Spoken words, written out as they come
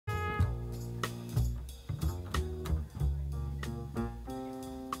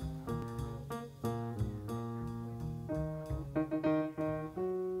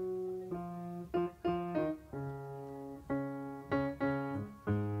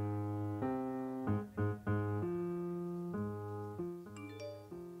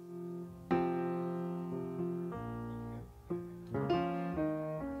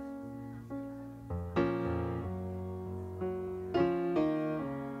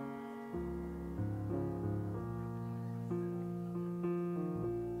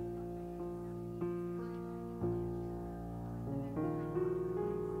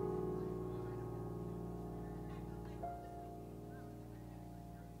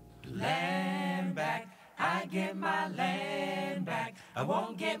Land back, I get my land back. I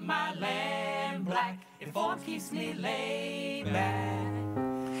won't get my land black if form keeps me laid back.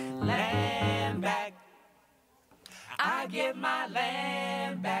 Land back, I get my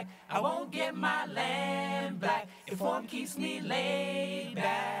land back. I won't get my land black if form keeps me laid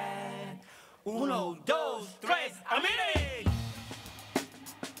back. Uno, dos, tres, amire!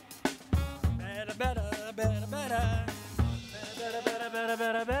 Better, better, better, better. Better, better, better,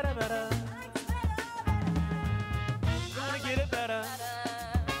 better, better, better. Gonna get it better.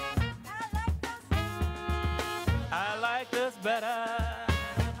 I like this better.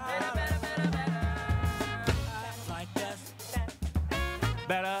 Better, better, better, better. I like this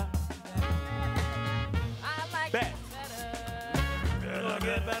better. I like this better. Gonna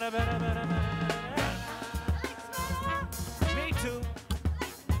get better, better, better, better. Me too.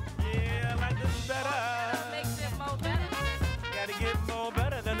 Yeah, I like this better. Makes it more better. Gotta get more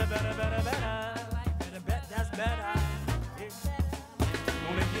better than the better, better, better. Better, bet that's better.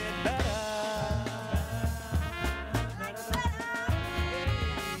 Wanna get better.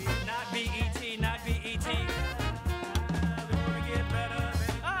 Not B-E-T, not B-E-T. We wanna get better.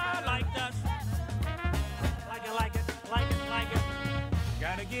 I like this. Like it, like it, like it, like it.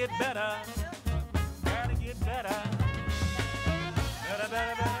 Gotta get better. Gotta get better. Better, better,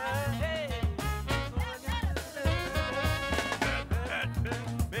 better. Hey.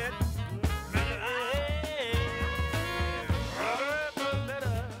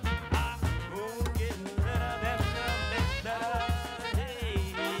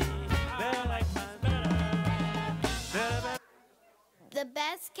 The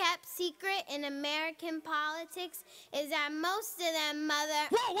best kept secret in American politics is that most of them mother...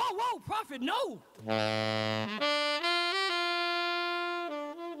 Whoa, whoa, whoa, Prophet, no!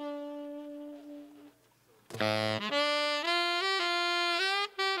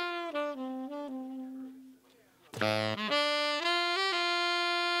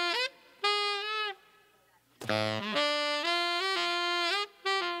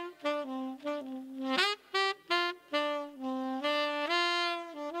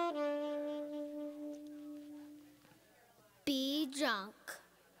 Be drunk.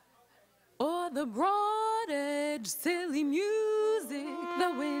 Or the broad edge silly music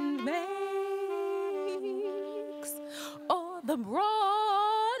the wind makes. Or the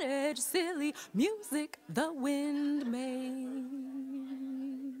broad edge silly music the wind makes.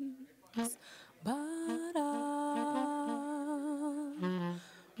 Ba-da,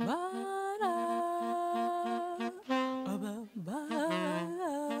 ba-da, ba-ba.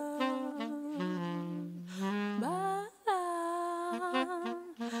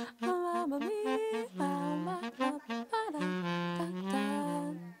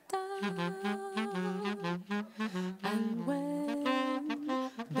 And when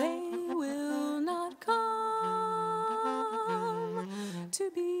they will not come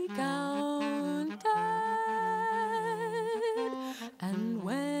to be counted, and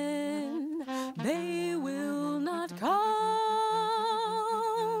when they will not come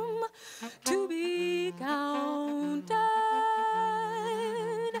to be counted,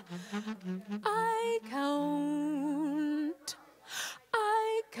 I count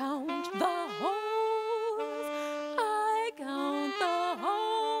the holes, I count the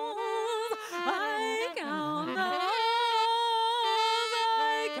holes, I count the holes,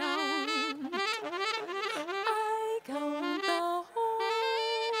 I count the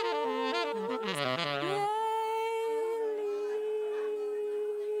holes, they leave.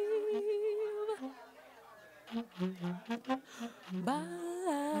 Bye.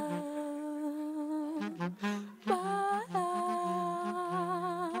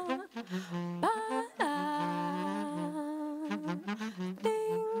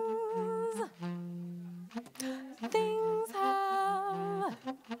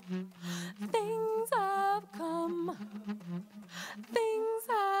 Things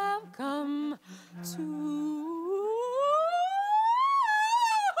have come to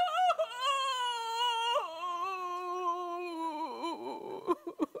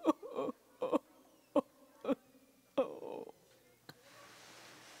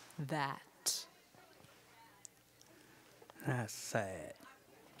that. That's sad.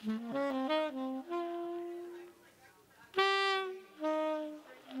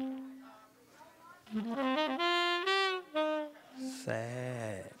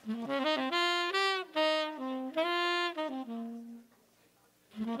 Sad.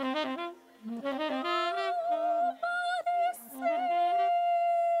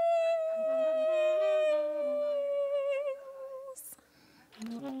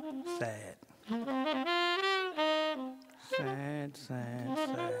 Sad. Sad, sad, sad.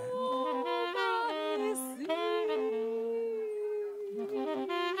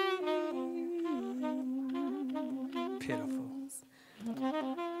 Pitiful.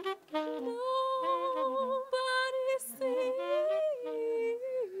 Nobody sees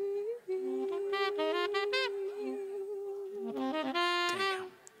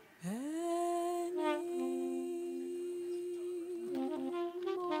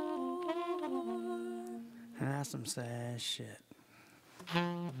That's some sad shit.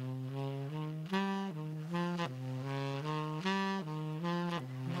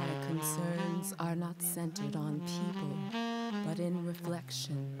 My concerns are not centered on people, but in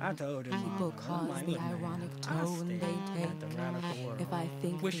reflection. I told you, People cause the ironic tone they take. If I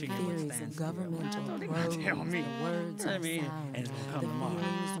think the theories of government or prose, the words are sound, the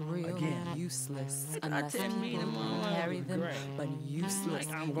feelings real, useless unless people can carry them, but useless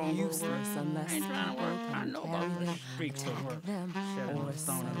unless people can carry them, attack them, or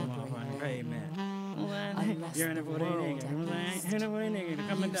celebrate them. Unless the world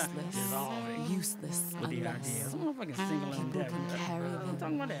useless unless people can carry them,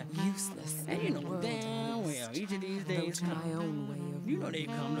 useless And you know world damn well each of these though days to my own way of you know they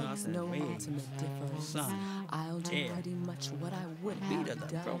come to us makes no and ultimate difference. son, I'll do yeah. pretty much what I would beat have of the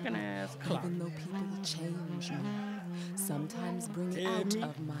done, broken ass clock. even though people change me. Sometimes bring it Tell out me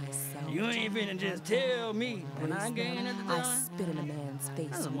of myself. You ain't finna just tell me when I gain at the I time. spit in a man's face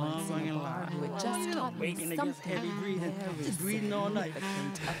That's a once in a motherfucking bar lie. who had just taught me Waking against something heavy breathing, very just breathing all night.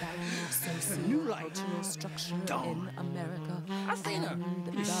 about New life. socio-cultural structure Dawn. in America I seen her. and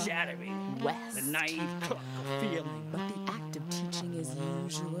The the shattering, West. the naive cluck of feeling. But the act of teaching is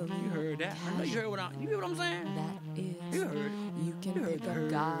usually You heard that? I know you heard you hear what I'm saying? that is You heard. you can You heard pick up the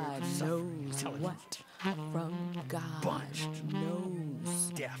God suffering, knows intelligence. what from God Bunched.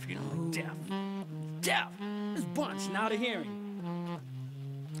 knows. Deaf, you know, deaf. Deaf. This bunch, now the hearing.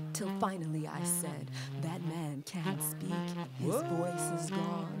 Till finally I said, that man can't speak, his voice is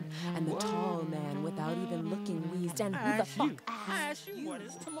gone, and the tall man without even looking wheezed, and who the fuck asked you? What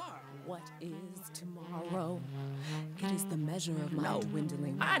is tomorrow? What is tomorrow? It is the measure of my No,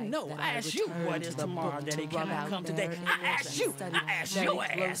 dwindling I life know. that I asked you return what to is the tomorrow book that to it rub cannot out come their today. I image asked and you. study I asked very your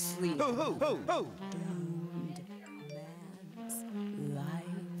ass. closely Who? doomed man's life.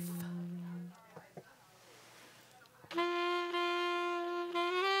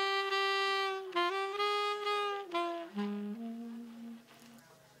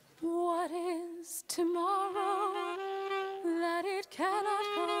 What is tomorrow that it cannot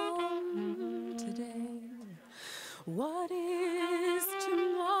come today? What is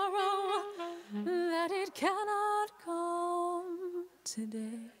tomorrow that it cannot come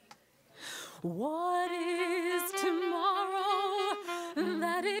today? What is tomorrow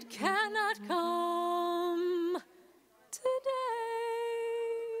that it cannot come today?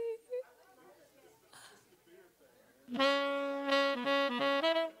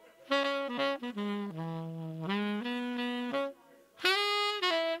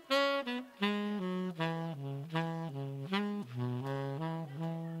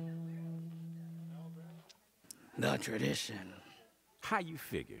 The tradition. How you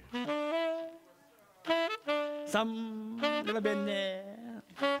figure? Some never been there.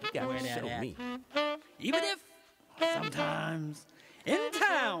 You got Where to that show at? me. Even if sometimes in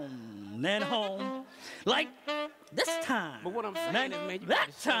town and home, like this time. But what I'm saying and is, man, you that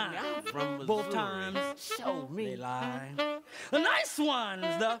gotta show me. time, I'm from both Missouri. times, Show they me. lie. The nice ones,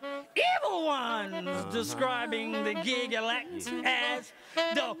 the evil ones, describing the gig elect as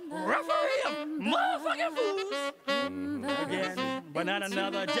the referee of motherfucking fools. Again, but not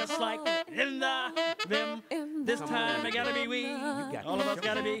another, just like in the them. This time it gotta be we. All of us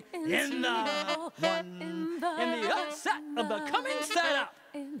gotta be in the one, in the upset of the coming setup.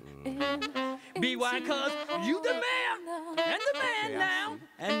 Be why, cause you the man, and the man now,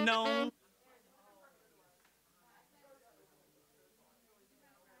 and known.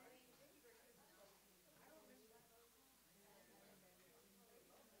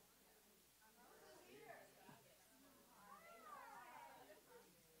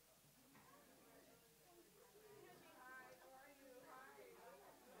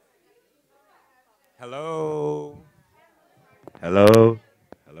 Hello. Hello.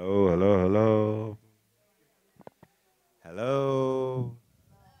 Hello. Hello. Hello. Hello.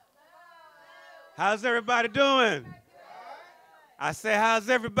 How's everybody doing? I say, how's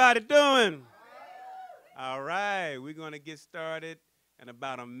everybody doing? All right, we're going to get started in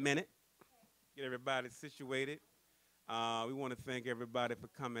about a minute. Get everybody situated. We want to thank everybody for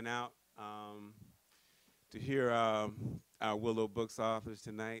coming out to hear our Willow Books authors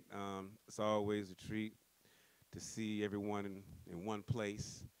tonight. It's always a treat to see everyone in one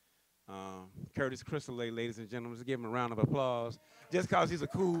place. Curtis Crisler, ladies and gentlemen. Let's give him a round of applause. Just because he's a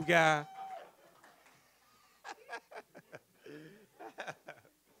cool guy.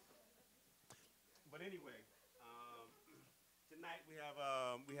 But anyway, tonight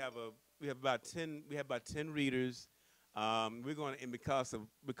we have about 10 readers. We're going to, and because of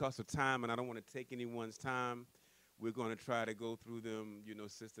time, and I don't want to take anyone's time, we're going to try to go through them,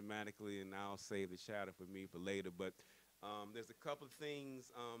 systematically, and I'll save the chatter for me for later. But there's a couple of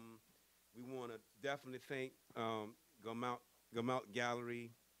things we want to definitely thank Gilmore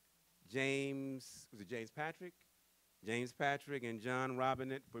Gallery, James Patrick? James Patrick and John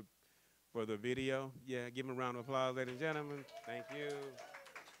Robinette for the video. Yeah, give them a round of applause, ladies and gentlemen. Thank you.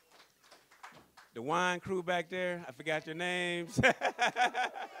 The wine crew back there, I forgot your names.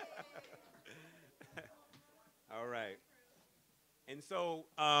 All right. And so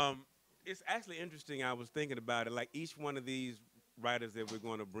it's actually interesting. I was thinking about it. Like each one of these writers that we're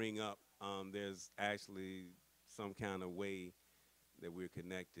going to bring up, there's actually some kind of way that we're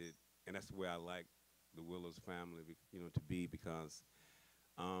connected. And that's the way I like the Willows family, to be, because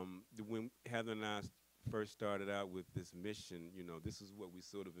when Heather and I first started out with this mission, this is what we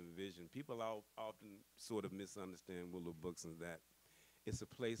sort of envisioned. People often sort of misunderstand Willow Books, and that it's a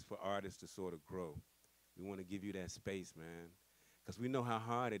place for artists to sort of grow. We want to give you that space, man, because we know how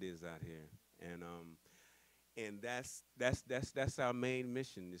hard it is out here, and that's our main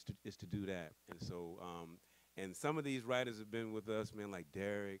mission, is to do that. And so, and some of these writers have been with us, man, like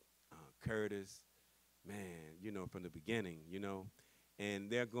Derrick, Curtis, man, from the beginning, and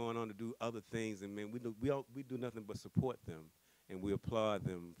they're going on to do other things, and man, we do nothing but support them, and we applaud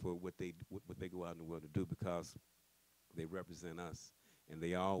them for what they go out in the world to do, because they represent us, and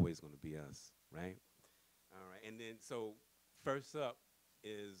they are always going to be us, right? All right, and then so first up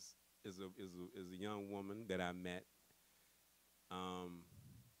is a young woman that I met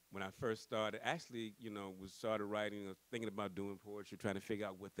when I first started. Actually, was started writing, thinking about doing poetry, trying to figure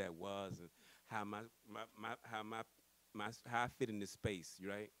out what that was and how how I fit in this space,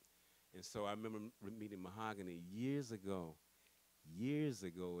 right? And so I remember meeting Mahogany years ago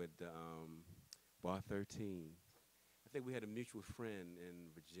at the Bar 13. I think we had a mutual friend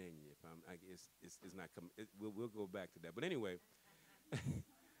in Virginia. It's not coming. We'll go back to that. But anyway,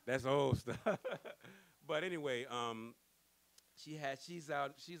 that's old stuff. But anyway, she's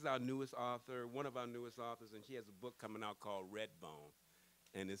our newest author, one of our newest authors, and she has a book coming out called Redbone,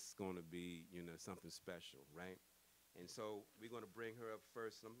 and it's going to be something special, right? And so we're going to bring her up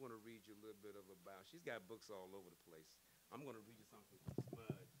first, and I'm going to read you a little bit of about. She's got books all over the place. I'm going to read you something.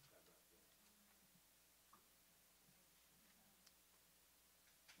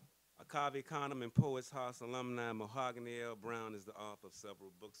 A Covey Condom and Poets House alumni, Mahogany Browne is the author of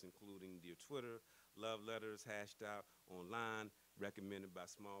several books, including Dear Twitter, Love Letters, hashed out online, recommended by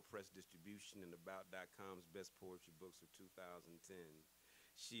Small Press Distribution, and About.com's Best Poetry Books of 2010.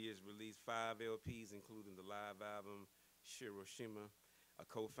 She has released 5 LPs, including the live album Hiroshima, a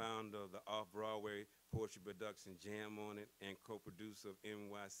co-founder of the Off-Broadway Poetry Production Jam On It, and co-producer of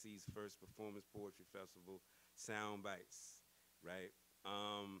NYC's first performance poetry festival, Sound Bites, right?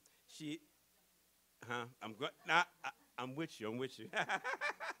 I'm with you.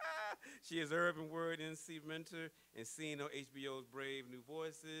 She is Urban Word NC mentor and seen on HBO's Brave New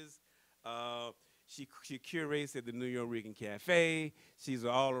Voices. She curates at the New York Rican Cafe. She's an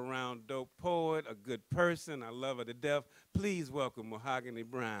all-around dope poet, a good person. I love her to death. Please welcome Mahogany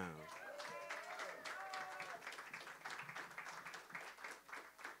Browne.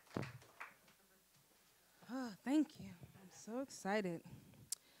 Oh, thank you. I'm so excited.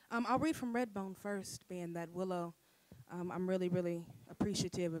 I'll read from Redbone first, being that Willow, I'm really, really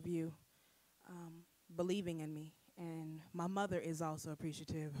appreciative of you believing in me. And my mother is also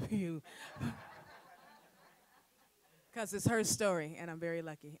appreciative of you. Because it's her story, and I'm very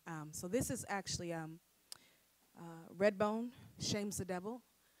lucky. So this is actually Redbone, Shames the Devil,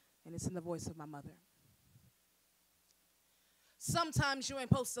 and it's in the voice of my mother. Sometimes you ain't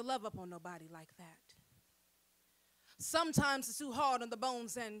supposed to love up on nobody like that. Sometimes it's too hard on the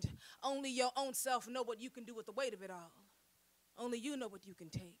bones, and only your own self know what you can do with the weight of it all. Only you know what you can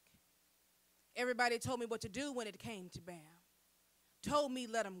take. Everybody told me what to do when it came to Bam. Told me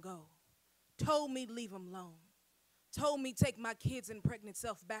let him go. Told me leave him alone. Told me take my kids and pregnant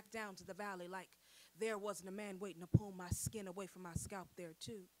self back down to the valley like there wasn't a man waiting to pull my skin away from my scalp there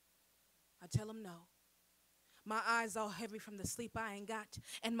too. I tell him no. My eyes all heavy from the sleep I ain't got,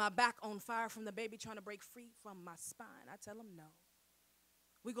 and my back on fire from the baby trying to break free from my spine. I tell him no.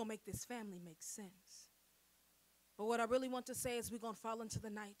 We're going to make this family make sense. But what I really want to say is we're going to fall into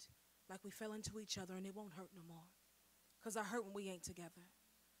the night like we fell into each other, and it won't hurt no more. Because I hurt when we ain't together.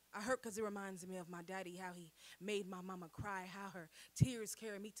 I hurt because it reminds me of my daddy, how he made my mama cry, how her tears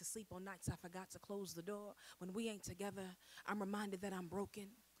carry me to sleep on nights I forgot to close the door. When we ain't together, I'm reminded that I'm broken,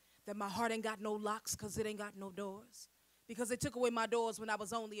 that my heart ain't got no locks because it ain't got no doors. Because they took away my doors when I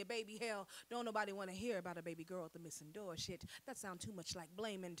was only a baby. Hell, don't nobody want to hear about a baby girl with a missing door. Shit, that sounds too much like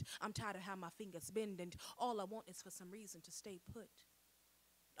blame, and I'm tired of how my fingers bend, and all I want is for some reason to stay put.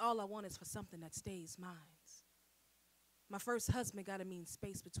 All I want is for something that stays mine. My first husband got a mean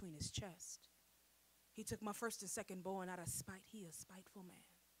space between his chest. He took my first and second born out of spite. He a spiteful man.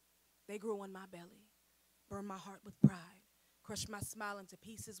 They grew on my belly, burned my heart with pride, crushed my smile into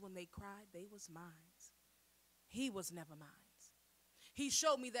pieces when they cried. They was mine. He was never mine. He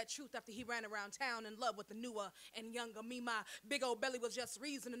showed me that truth after he ran around town in love with the newer and younger me. My big old belly was just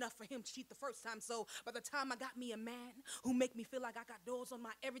reason enough for him to cheat the first time. So by the time I got me a man who make me feel like I got doors on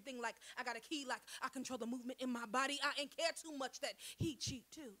my everything, like I got a key, like I control the movement in my body, I ain't care too much that he cheat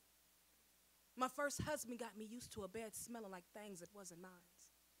too. My first husband got me used to a bed smelling like things that wasn't mine.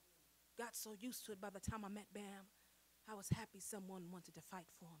 Got so used to it by the time I met Bam, I was happy someone wanted to fight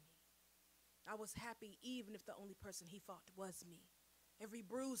for me. I was happy even if the only person he fought was me. Every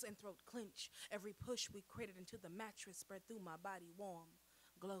bruise and throat clench, every push we created into the mattress spread through my body warm,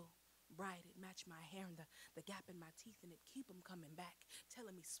 glow, bright. It matched my hair and the gap in my teeth, and it keep them coming back,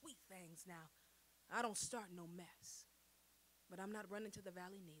 telling me sweet things. Now, I don't start no mess, but I'm not running to the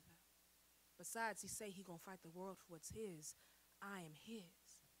valley neither. Besides, he say he gonna fight the world for what's his. I am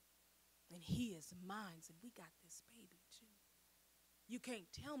his, and he is mine, and we got this baby too. You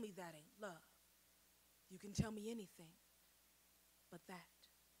can't tell me that ain't love. You can tell me anything but that.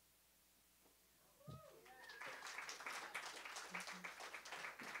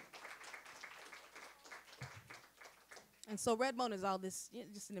 And so Redbone is all this,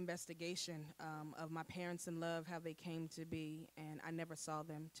 just an investigation of my parents in love, how they came to be, and I never saw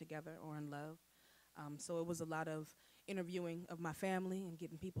them together or in love. So it was a lot of interviewing of my family and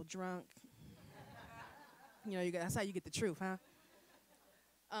getting people drunk. You know, that's how you get the truth, huh?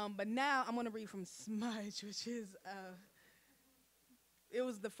 But now I'm going to read from Smudge, which is, it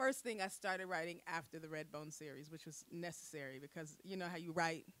was the first thing I started writing after the Redbone series, which was necessary because you know how you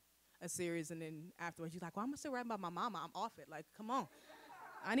write a series and then afterwards you're like, well, I'm still writing about my mama. I'm off it. Like, come on.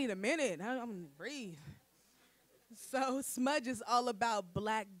 I need a minute. I'm going to breathe. So Smudge is all about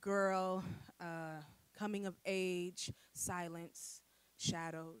black girl, coming of age, silence,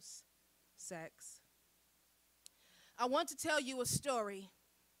 shadows, sex. I want to tell you a story.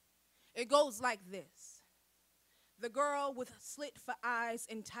 It goes like this. The girl with slit for eyes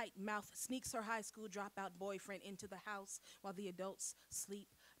and tight mouth sneaks her high school dropout boyfriend into the house while the adults sleep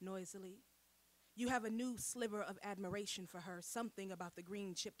noisily. You have a new sliver of admiration for her, something about the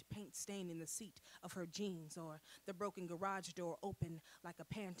green chipped paint stain in the seat of her jeans or the broken garage door open like a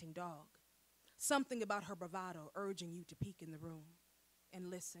panting dog. Something about her bravado urging you to peek in the room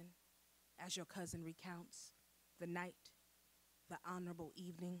and listen as your cousin recounts the night, the honorable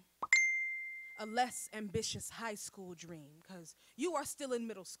evening. A less ambitious high school dream, because you are still in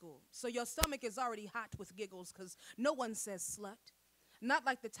middle school, so your stomach is already hot with giggles because no one says slut. Not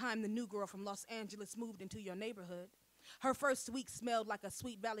like the time the new girl from Los Angeles moved into your neighborhood. Her first week smelled like a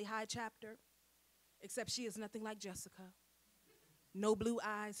Sweet Valley High chapter, except she is nothing like Jessica. No blue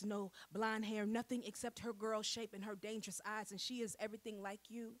eyes, no blonde hair, nothing except her girl shape and her dangerous eyes, and she is everything like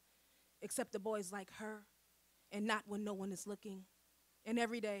you, except the boys like her, and not when no one is looking. And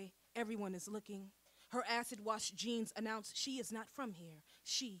every day, everyone is looking. Her acid-washed jeans announce she is not from here.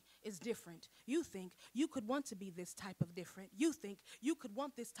 She is different. You think you could want to be this type of different. You think you could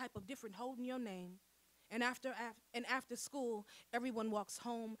want this type of different holding your name. And after school, everyone walks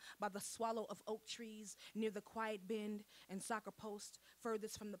home by the swallow of oak trees near the quiet bend and soccer post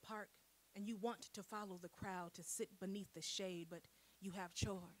furthest from the park. And you want to follow the crowd to sit beneath the shade, but you have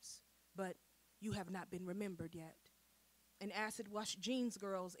chores. But you have not been remembered yet. And acid-washed jeans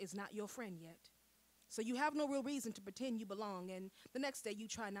girls is not your friend yet. So you have no real reason to pretend you belong, and the next day you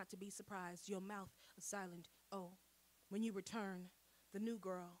try not to be surprised, your mouth a silent oh. When you return, the new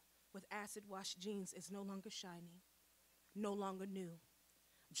girl with acid-washed jeans is no longer shiny, no longer new.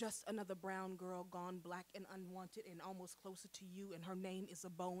 Just another brown girl gone black and unwanted and almost closer to you, and her name is a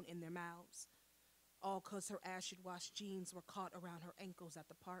bone in their mouths. All 'cause her acid-washed jeans were caught around her ankles at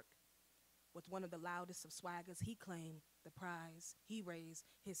the park. With one of the loudest of swaggers, he claimed the prize. He raised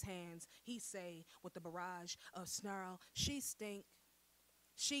his hands. He say, with a barrage of snarl, she stink,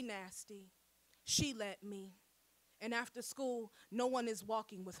 she nasty, she let me. And after school, no one is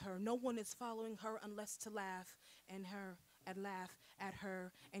walking with her. No one is following her unless to laugh laugh at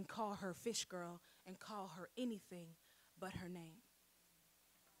her and call her fish girl and call her anything but her name.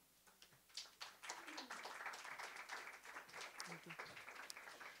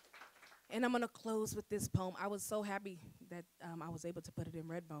 And I'm going to close with this poem. I was so happy that I was able to put it in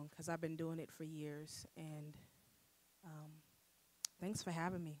Redbone because I've been doing it for years. And thanks for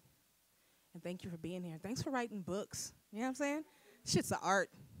having me. And thank you for being here. Thanks for writing books. You know what I'm saying? Shit's an art.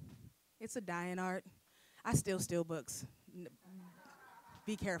 It's a dying art. I still steal books.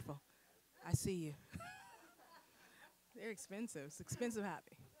 Be careful. I see you. They're expensive. It's expensive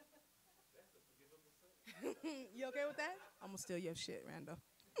hobby. You okay with that? I'm going to steal your shit, Randall.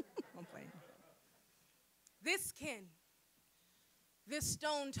 I'm playing. This kin, this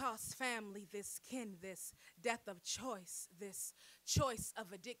stone-tossed family, this kin, this death of choice, this choice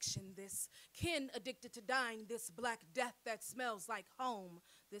of addiction, this kin addicted to dying, this black death that smells like home,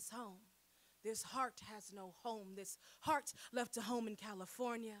 this home. This heart has no home. This heart left a home in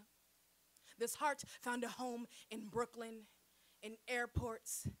California. This heart found a home in Brooklyn, in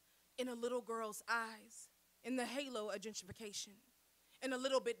airports, in a little girl's eyes, in the halo of gentrification. And a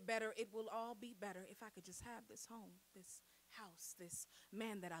little bit better, it will all be better if I could just have this home, this house, this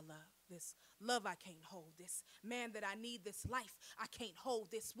man that I love, this love I can't hold, this man that I need, this life I can't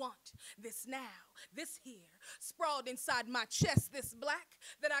hold, this want, this now, this here, sprawled inside my chest, this black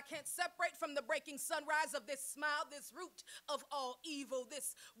that I can't separate from the breaking sunrise of this smile, this root of all evil,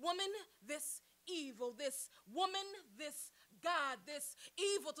 this woman, this evil, this woman, this God, this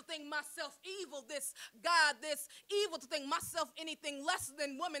evil to think myself evil, this God, this evil to think myself anything less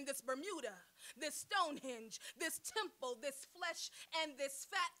than woman, this Bermuda, this Stonehenge, this temple, this flesh and this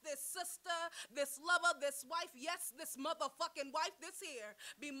fat, this sister, this lover, this wife, yes, this motherfucking wife, this here,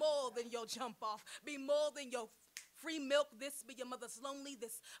 be more than your jump off, be more than your free milk, this be your mother's lonely,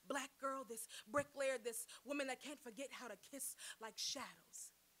 this black girl, this bricklayer, this woman that can't forget how to kiss like shadows.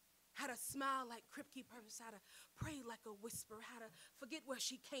 How to smile like crypt keepers, how to pray like a whisper, how to forget where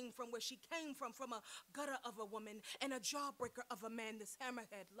she came from a gutter of a woman and a jawbreaker of a man. This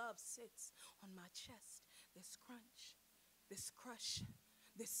hammerhead love sits on my chest, this crunch, this crush,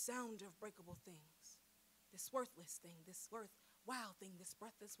 this sound of breakable things, this worthless thing, this worthwhile thing, this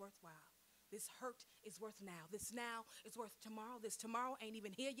breath is worthwhile. This hurt is worth now. This now is worth tomorrow. This tomorrow ain't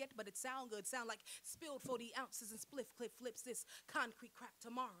even here yet, but it sound good. Sound like spilled 40 ounces and spliff clip flips. This concrete crack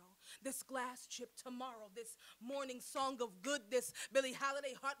tomorrow. This glass chip tomorrow. This morning song of good. This Billie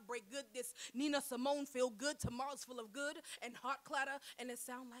Holiday heartbreak good. This Nina Simone feel good. Tomorrow's full of good and heart clatter, and it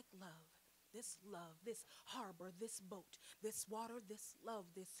sound like love. This love, this harbor, this boat, this water, this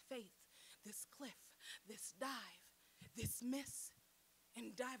love, this faith, this cliff, this dive, this miss.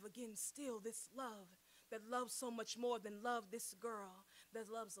 And dive again still, this love that loves so much more than love, this girl that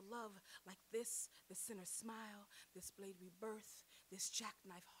loves a love like this inner smile, this blade rebirth, this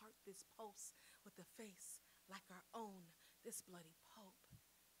jackknife heart, this pulse with a face like our own, this bloody pope,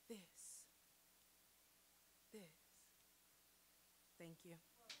 this. Thank you.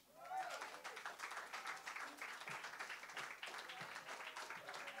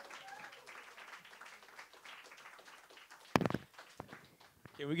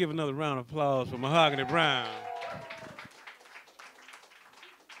 Can we give another round of applause for Mahogany Browne?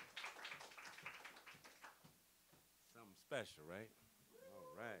 Something special, right?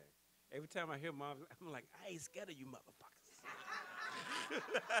 All right. Every time I hear Mom, I'm like, I ain't scared of you motherfuckers.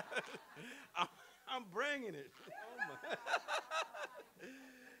 I'm bringing it. Oh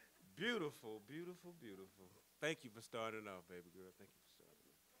beautiful, beautiful, beautiful. Thank you for starting off, baby girl. Thank you for starting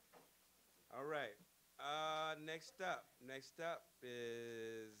off. All right. Next up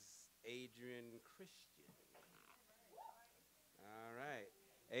is Adrienne Christian. All right.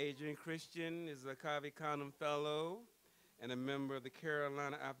 Adrienne Christian is a Covey Condom Fellow and a member of the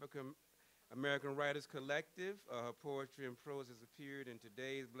Carolina African American Writers Collective. Her poetry and prose has appeared in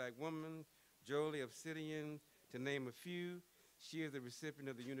Today's Black Woman, Jolie, Obsidian, to name a few. She is the recipient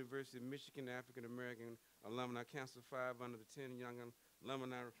of the University of Michigan African American Alumni Council 5 under the 10 Young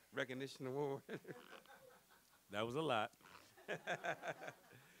Alumni Recognition Award. That was a lot.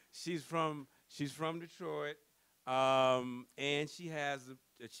 She's from Detroit, and she has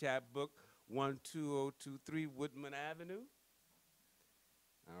a chapbook, 12023 Woodmont Avenue.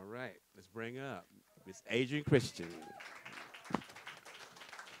 All right, let's bring her up, Miss Adrienne Christian.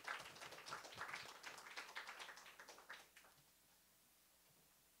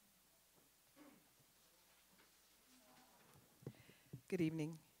 Good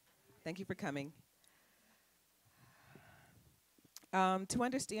evening. Thank you for coming. To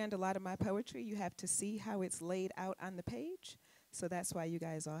understand a lot of my poetry, you have to see how it's laid out on the page. So that's why you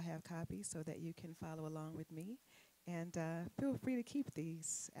guys all have copies, so that you can follow along with me. And feel free to keep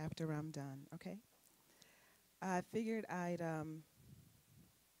these after I'm done, okay? I figured I'd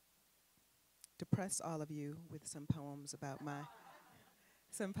depress all of you with some poems about my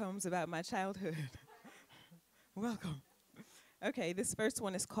Some poems about my childhood. Welcome. Okay, this first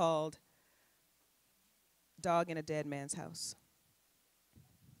one is called Dog in a Dead Man's House.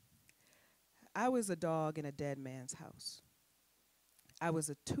 I was a dog in a dead man's house. I was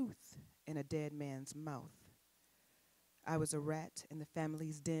a tooth in a dead man's mouth. I was a rat in the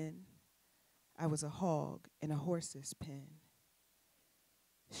family's den. I was a hog in a horse's pen.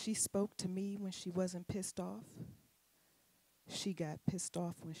 She spoke to me when she wasn't pissed off. She got pissed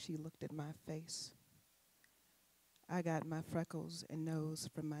off when she looked at my face. I got my freckles and nose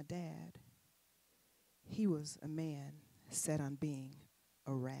from my dad. He was a man set on being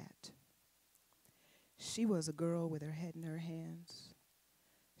a rat. She was a girl with her head in her hands.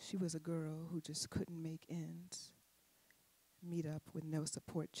 She was a girl who just couldn't make ends meet up with no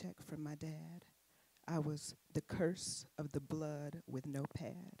support check from my dad. I was the curse of the blood with no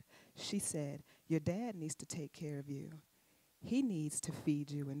pad. She said, your dad needs to take care of you. He needs to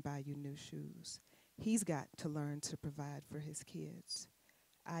feed you and buy you new shoes. He's got to learn to provide for his kids.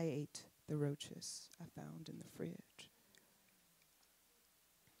 I ate the roaches I found in the fridge.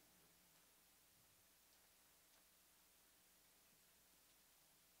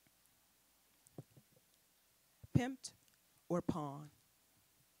 Pimped or pawn.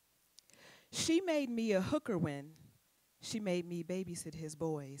 She made me a hooker when she made me babysit his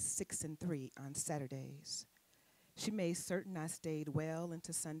boys 6 and 3 on Saturdays. She made certain I stayed well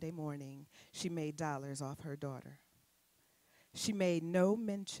into Sunday morning. She made dollars off her daughter. She made no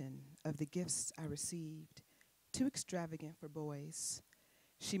mention of the gifts I received, too extravagant for boys.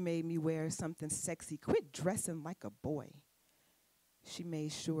 She made me wear something sexy, quit dressing like a boy. She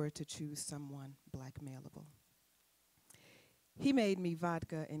made sure to choose someone blackmailable. He made me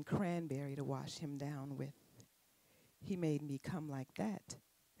vodka and cranberry to wash him down with. He made me come like that,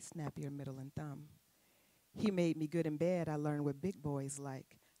 snap your middle and thumb. He made me good in bed. I learned what big boys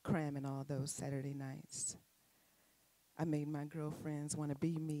like, cramming all those Saturday nights. I made my girlfriends want to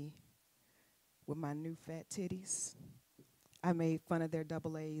be me with my new fat titties. I made fun of their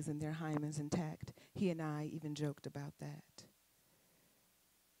double A's and their hymens intact. He and I even joked about that.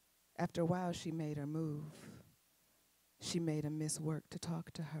 After a while, she made her move. She made him miss work to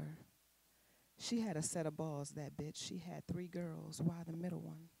talk to her. She had a set of balls, that bitch. She had 3 girls. Why the middle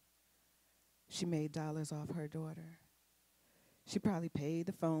one? She made dollars off her daughter. She probably paid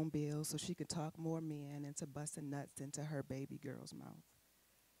the phone bill so she could talk more men into busting nuts into her baby girl's mouth.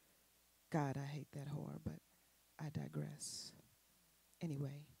 God, I hate that whore, but I digress.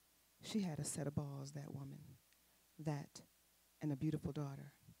 Anyway, she had a set of balls, that woman. That and a beautiful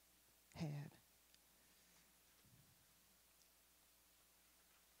daughter had.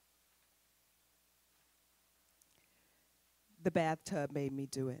 The bathtub made me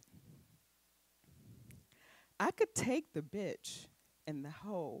do it. I could take the bitch and the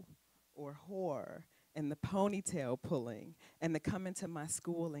hoe or whore and the ponytail pulling and the coming to my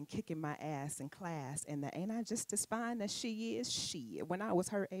school and kicking my ass in class and the ain't I just as fine as she is? Shit. When I was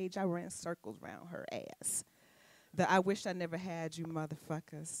her age, I ran circles around her ass. The I wish I never had you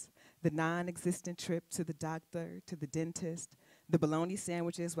motherfuckers. The non-existent trip to the doctor, to the dentist, the bologna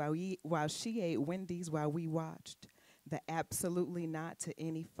sandwiches while she ate Wendy's while we watched. The absolutely not to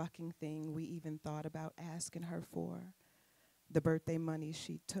any fucking thing we even thought about asking her for. The birthday money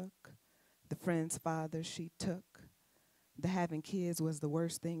she took. The friend's father she took. The having kids was the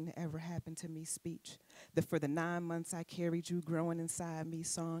worst thing that ever happened to me speech. The for the 9 months I carried you growing inside me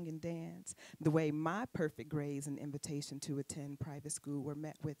song and dance. The way my perfect grades and invitation to attend private school were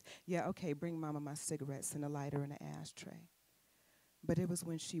met with, yeah, okay, bring mama my cigarettes and a lighter and an ashtray. But it was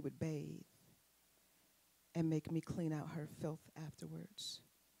when she would bathe and make me clean out her filth afterwards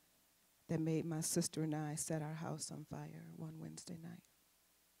that made my sister and I set our house on fire one Wednesday night.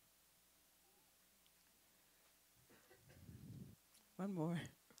 One more.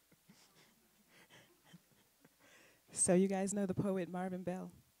 So you guys know the poet Marvin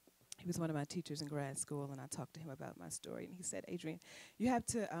Bell? He was one of my teachers in grad school, and I talked to him about my story, and he said, Adrienne, you have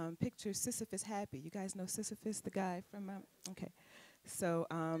to picture Sisyphus happy. You guys know Sisyphus, the guy from, okay. So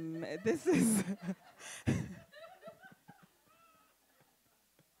this is,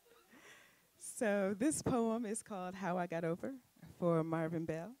 so this poem is called How I Got Over for Marvin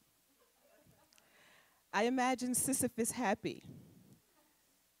Bell. I imagine Sisyphus happy.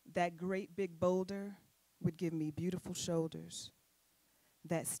 That great big boulder would give me beautiful shoulders.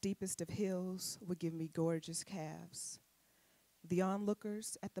 That steepest of hills would give me gorgeous calves. The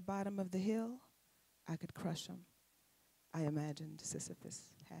onlookers at the bottom of the hill, I could crush them. I imagined Sisyphus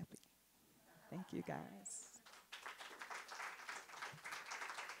happy. Thank you, guys.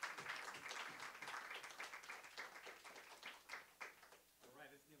 All right,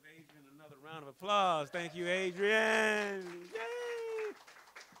 Round of applause. Thank you, Adrienne. Yay!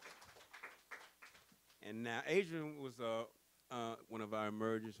 And now Adrienne was one of our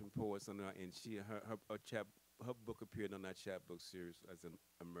emerging poets, and her book appeared on that chapbook series as an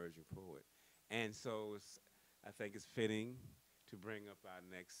emerging poet. And so I think it's fitting to bring up our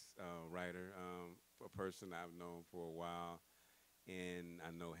next writer, a person I've known for a while, and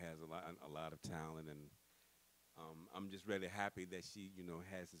I know has a lot of talent, and I'm just really happy that she,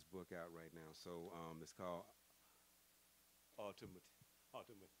 has this book out right now. So it's called Automation.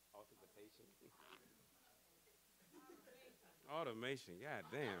 Automation, god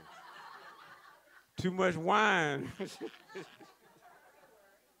damn. Too much wine.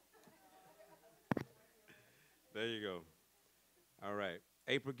 There you go. All right.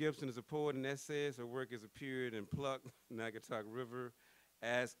 April Gibson is a poet and essayist. Her work has appeared in Pluck, Naugatuck River,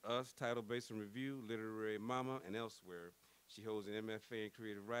 As Us, Title Basin Review, Literary Mama, and elsewhere. She holds an MFA in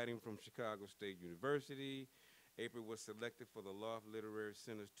creative writing from Chicago State University. April was selected for the Loft Literary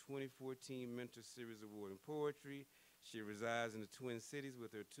Center's 2014 Mentor Series Award in Poetry. She resides in the Twin Cities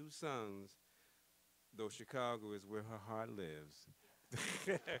with her 2 sons, though Chicago is where her heart lives.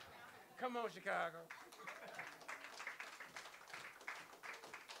 Come on, Chicago.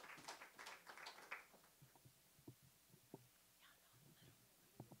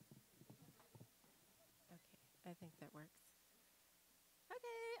 I think that works.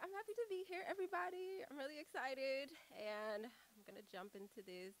 Okay, I'm happy to be here, everybody. I'm really excited, and I'm gonna jump into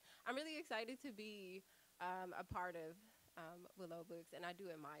this. I'm really excited to be a part of Willow Books, and I do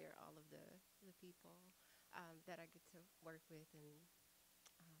admire all of the people that I get to work with and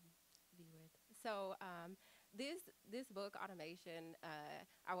be with. So this book, Automation,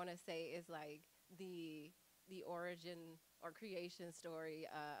 I want to say is like the origin or creation story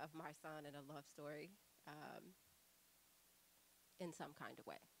of my son and a love story. In some kind of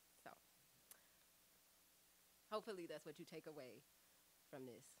way. So hopefully that's what you take away from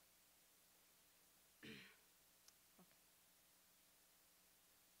this. Okay.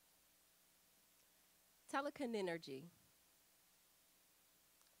 Telekinenergy.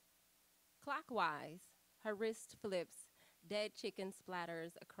 Clockwise, her wrist flips, dead chicken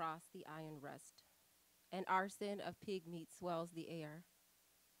splatters across the iron rust. An arson of pig meat swells the air.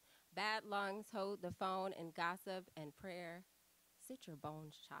 Bad lungs hold the phone and gossip and prayer. Sit your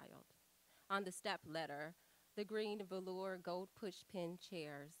bones, child. On the step ladder, the green velour gold push pin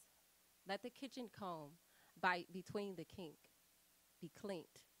chairs. Let the kitchen comb bite between the kink. Be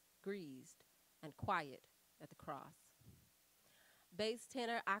clinked, greased, and quiet at the cross. Bass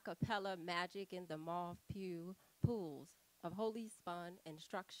tenor a cappella magic in the mauve pew, pools of holy spun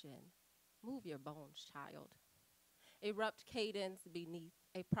instruction. Move your bones, child. Erupt cadence beneath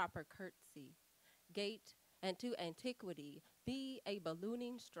a proper curtsy. Gait and to antiquity be a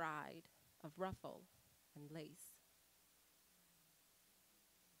ballooning stride of ruffle and lace.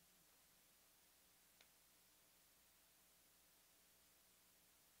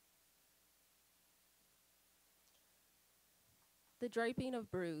 The draping of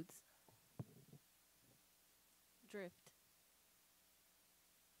broods. Drift.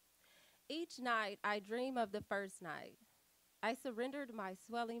 Each night I dream of the first night. I surrendered my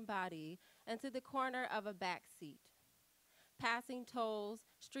swelling body into the corner of a back seat. Passing tolls,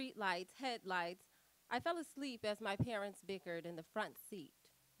 street lights, headlights, I fell asleep as my parents bickered in the front seat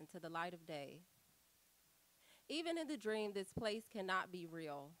into the light of day. Even in the dream, this place cannot be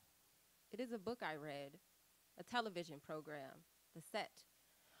real. It is a book I read, a television program, the set.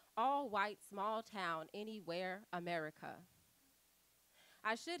 All white, small town, anywhere, America.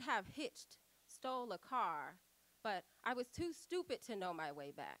 I should have hitched, stole a car, but I was too stupid to know my way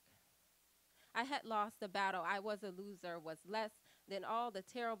back. I had lost the battle. I was a loser, was less than all the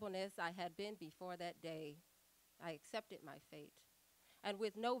terribleness I had been before that day. I accepted my fate, and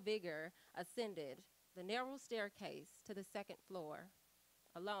with no vigor, ascended the narrow staircase to the second floor.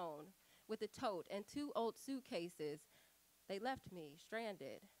 Alone, with a tote and 2 old suitcases, they left me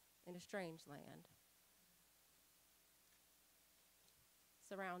stranded in a strange land.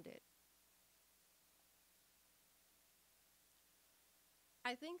 Surrounded.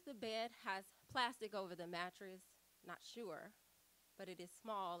 I think the bed has plastic over the mattress, not sure, but it is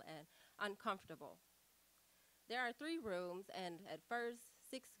small and uncomfortable. There are 3 rooms and at first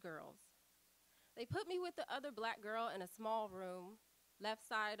 6 girls. They put me with the other black girl in a small room, left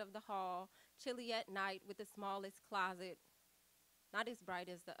side of the hall, chilly at night with the smallest closet, not as bright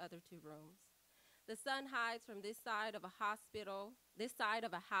as the other 2 rooms. The sun hides from this side of a hospital, this side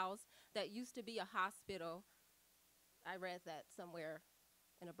of a house that used to be a hospital. I read that somewhere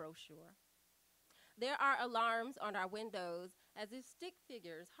in a brochure. There are alarms on our windows as if stick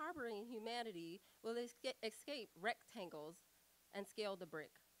figures harboring humanity will escape rectangles and scale the brick.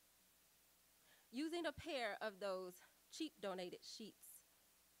 Using a pair of those cheap donated sheets.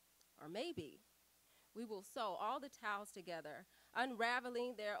 Or maybe we will sew all the towels together,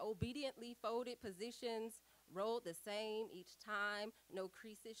 unraveling their obediently folded positions, rolled the same each time, no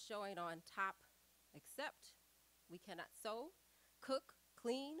creases showing on top, except we cannot sew, cook,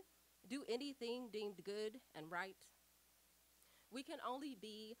 clean, do anything deemed good and right. We can only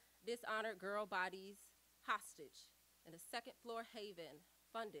be dishonored girl bodies hostage in a second floor haven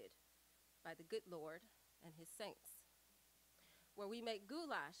funded by the good Lord and his saints, where we make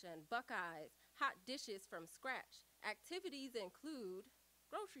goulash and buckeyes, hot dishes from scratch. Activities include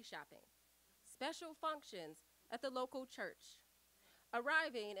grocery shopping, special functions at the local church,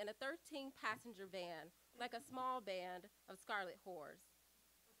 arriving in a 13-passenger van like a small band of scarlet whores,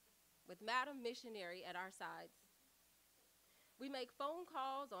 with Madam Missionary at our sides. We make phone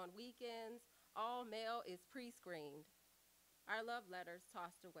calls on weekends. All mail is pre-screened. Our love letters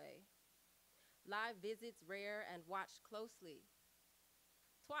tossed away. Live visits rare and watched closely.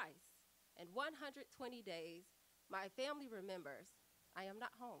 Twice in 120 days, my family remembers I am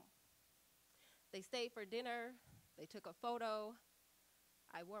not home. They stayed for dinner. They took a photo.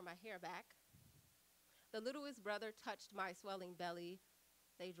 I wore my hair back. The littlest brother touched my swelling belly.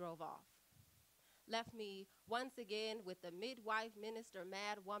 They drove off. Left me once again with the midwife, minister,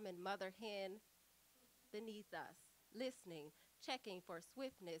 mad woman, mother hen beneath us, listening, checking for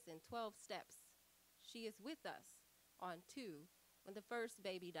swiftness in 12 steps. She is with us on 2 when the first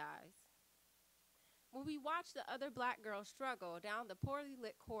baby dies. When we watch the other black girl struggle down the poorly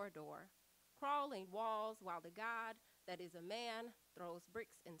lit corridor, crawling walls while the God that is a man throws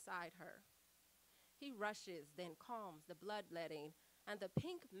bricks inside her. He rushes, then calms the bloodletting, and the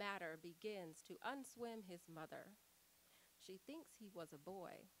pink matter begins to unswim his mother. She thinks he was a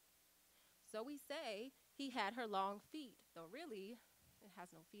boy. So we say he had her long feet, though really it has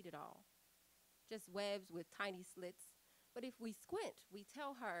no feet at all. Just webs with tiny slits. But if we squint, we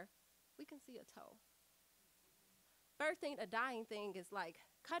tell her we can see a toe. Birthing a dying thing is like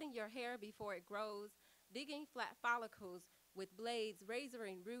cutting your hair before it grows, digging flat follicles with blades,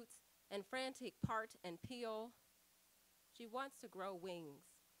 razoring roots, and frantic part and peel. She wants to grow wings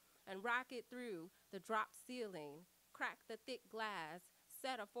and rocket through the dropped ceiling, crack the thick glass,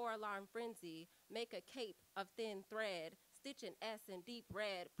 set a 4-alarm frenzy, make a cape of thin thread, stitch an S in deep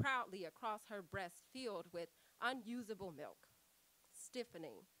red proudly across her breast filled with unusable milk,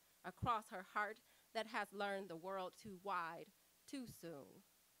 stiffening across her heart that has learned the world too wide, too soon.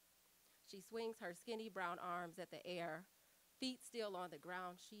 She swings her skinny brown arms at the air, feet still on the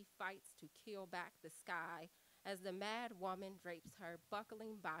ground. She fights to kill back the sky as the mad woman drapes her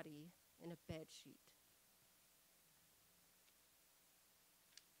buckling body in a bedsheet.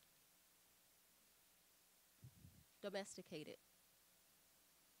 Domesticated.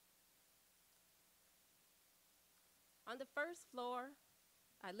 On the first floor,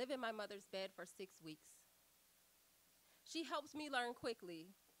 I live in my mother's bed for 6 weeks. She helps me learn quickly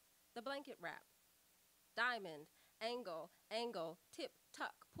the blanket wrap, diamond, angle, tip,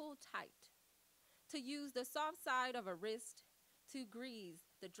 tuck, pull tight. To use the soft side of a wrist to grease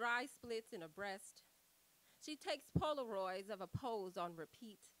the dry splits in a breast. She takes Polaroids of a pose on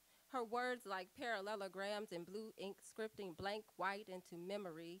repeat, her words like parallelograms in blue ink scripting blank white into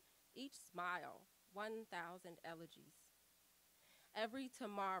memory, each smile, 1,000 elegies. Every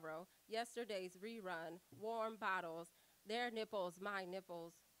tomorrow, yesterday's rerun, warm bottles, their nipples, my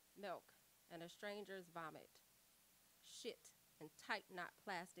nipples, milk, and a stranger's vomit. Shit in tight knot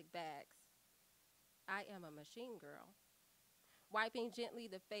plastic bags. I am a machine girl. Wiping gently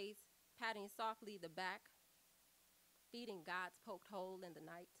the face, patting softly the back, feeding God's poked hole in the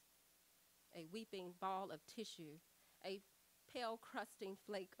night. A weeping ball of tissue, a pale crusting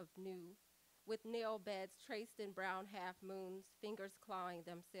flake of new, with nail beds traced in brown half moons, fingers clawing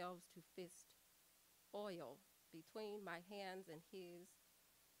themselves to fist. Oil between my hands and his,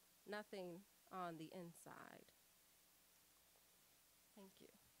 nothing on the inside. Thank you.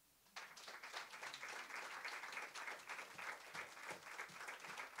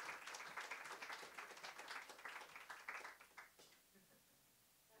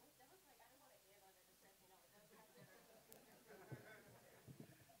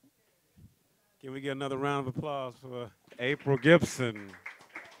 Can we get another round of applause for April Gibson,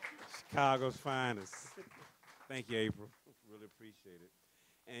 Chicago's finest? Thank you, April. Really appreciate it.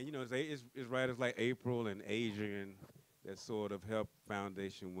 And you know, it's writers like April and Adrienne that sort of help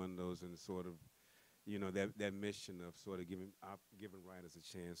Foundation Windows and sort of you know, that mission of sort of giving writers a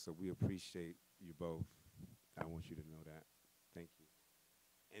chance. So we appreciate you both. I want you to know that. Thank you.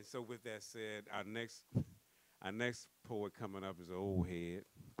 And so with that said, our next poet coming up is an old head,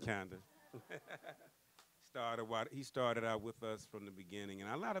 kinda. He started out with us from the beginning, and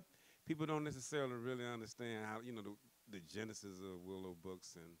a lot of people don't necessarily really understand how, you know, the genesis of Willow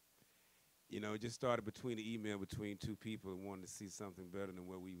books, and you know, it just started between the email between two people and wanted to see something better than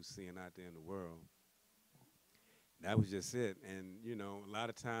what we were seeing out there in the world. That was just it. And you know, a lot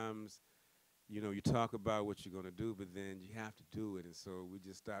of times, you know, you talk about what you're gonna do, but then you have to do it. And so we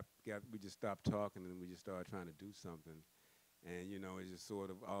just stopped talking, and we just started trying to do something. And you know, it's just sort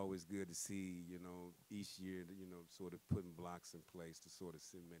of always good to see, you know, each year, you know, sort of putting blocks in place to sort of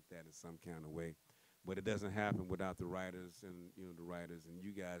cement that in some kind of way. But it doesn't happen without the writers and, you know, the writers, and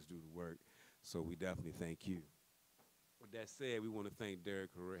you guys do the work. So we definitely thank you. With that said, we want to thank Derrick,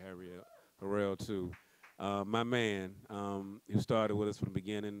 Harriell too. My man, who started with us from the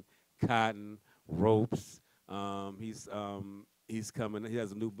beginning, Cotton, Ropes. He's coming, he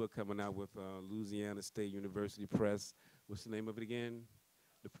has a new book coming out with Louisiana State University Press. What's the name of it again?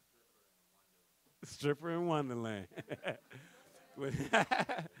 Stripper in Wonderland.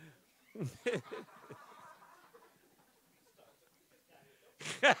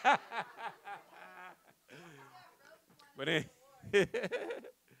 But then,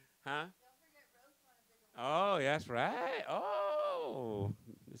 huh? Oh, that's right. Oh,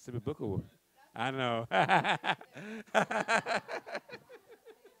 Mississippi Book Award. I know.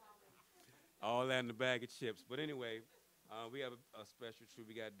 All that in the bag of chips. But anyway, we have a special treat.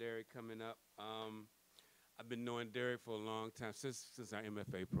 We got Derrick coming up. I've been knowing Derrick for a long time, since our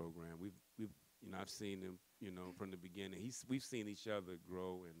MFA program. We've you know, I've seen him, you know, from the beginning. We've seen each other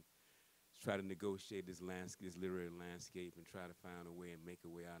grow and try to negotiate this literary landscape, and try to find a way and make a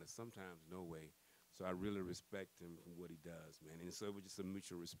way out of sometimes no way. So I really respect him for what he does, man. And so it was just a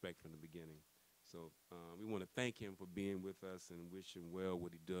mutual respect from the beginning. So we want to thank him for being with us and wish him well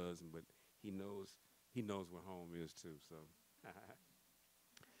what he does. But he knows where home is too. So,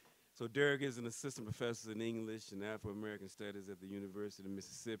 so Derrick is an assistant professor in English and Afro-American Studies at the University of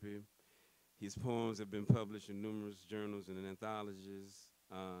Mississippi. His poems have been published in numerous journals and anthologies.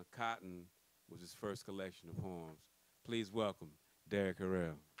 Cotton was his first collection of poems. Please welcome Derrick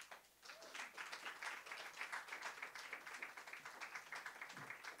Harriell.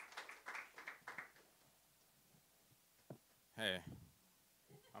 Hey,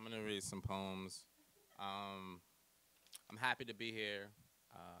 I'm gonna read some poems. I'm happy to be here.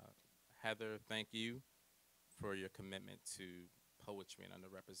 Heather, thank you for your commitment to poetry and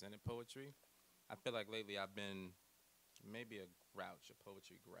underrepresented poetry. I feel like lately I've been maybe a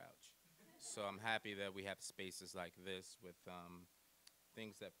poetry grouch. So I'm happy that we have spaces like this with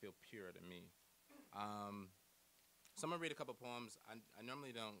things that feel pure to me. So I'm gonna read a couple poems. I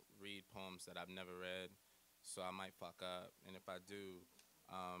normally don't read poems that I've never read, so I might fuck up, and if I do,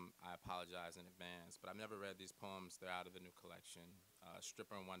 I apologize in advance. But I've never read these poems. They're out of the new collection,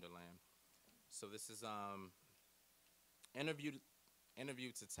 Stripper in Wonderland. So this is interview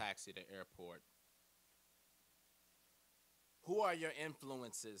to taxi to airport. Who are your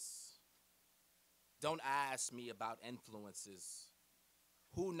influences? Don't ask me about influences.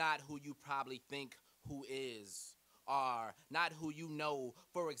 Who not who you probably think who is. Are not who you know.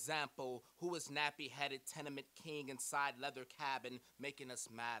 For example, who is nappy-headed tenement king inside leather cabin making us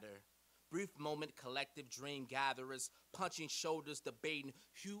matter. Brief moment collective dream gatherers, punching shoulders debating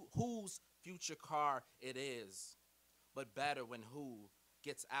whose future car it is. But better when who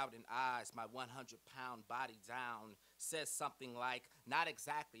gets out and eyes my 100-pound body down, says something like, not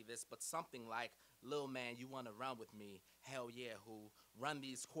exactly this, but something like, "Lil' man, you wanna run with me? Hell yeah, who? Run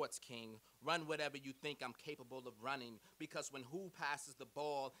these courts, king. Run whatever you think I'm capable of running. Because when who passes the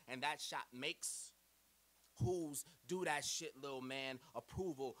ball and that shot makes, who's do that shit, lil' man.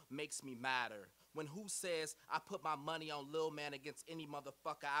 Approval makes me matter. When who says I put my money on lil' man against any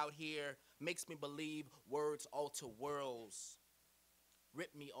motherfucker out here, makes me believe words alter worlds.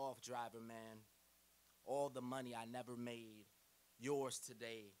 Rip me off, driver man. All the money I never made, yours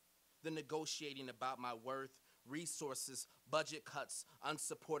today. The negotiating about my worth, resources, budget cuts,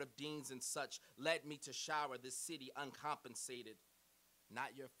 unsupportive deans and such led me to shower this city uncompensated.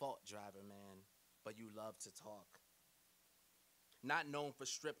 Not your fault, driver man, but you love to talk. Not known for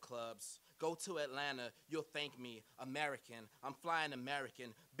strip clubs. Go to Atlanta, you'll thank me. American, I'm flying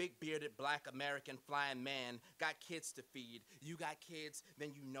American. Big bearded black American flying man. Got kids to feed. You got kids,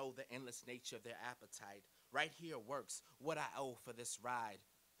 then you know the endless nature of their appetite. Right here works what I owe for this ride.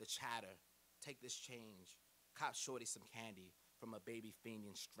 The chatter, take this change. Cop shorty some candy from a baby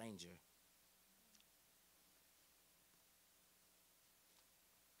fiending stranger.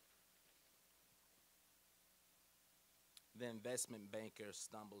 the investment banker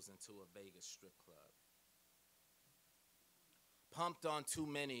stumbles into a Vegas strip club. Pumped on too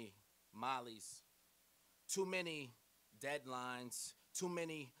many mollies, too many deadlines, too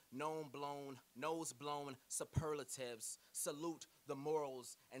many nose blown superlatives. Salute the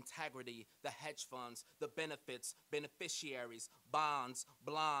morals, integrity, the hedge funds, the benefits, beneficiaries, bonds,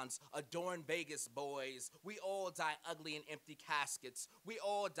 blondes, adorn Vegas boys. We all die ugly in empty caskets. We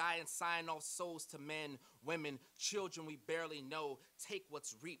all die and sign off souls to men, women, children we barely know. Take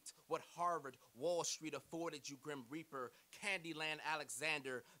what's reaped, what Harvard, Wall Street afforded you, Grim Reaper, Candyland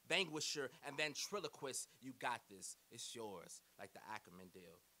Alexander, Vanquisher, and ventriloquist. You got this, it's yours, like the Ackerman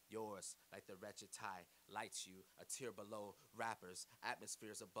deal. Yours, like the wretched tie, lights you, a tier below, rappers,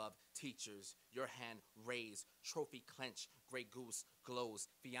 atmospheres above, teachers, your hand raised, trophy clench, Grey Goose glows,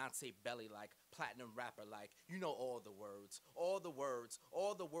 fiance belly like, platinum rapper like, you know all the words, all the words,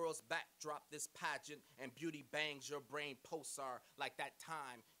 all the world's backdrop this pageant, and beauty bangs your brain pulsar like that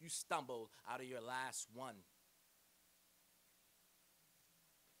time you stumbled out of your last one.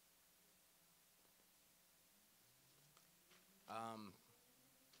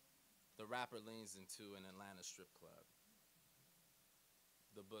 The rapper leans into an Atlanta strip club.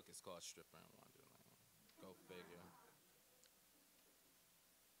 The book is called Stripper in Wonderland. Go figure.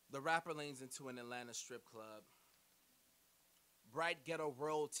 The rapper leans into an Atlanta strip club. Bright ghetto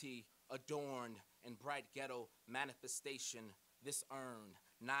royalty adorned in bright ghetto manifestation. This earned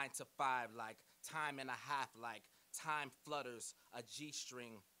 9 to 5 like time and a half like time flutters. A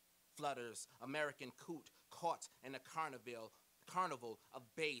G-string flutters. American coot caught in a carnival of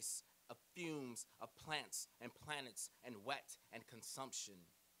bass, of fumes, of plants and planets and wet and consumption.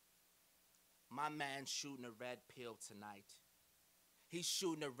 My man's shooting a red pill tonight. He's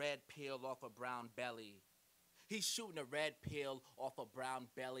shooting a red pill off a brown belly. He's shooting a red pill off a brown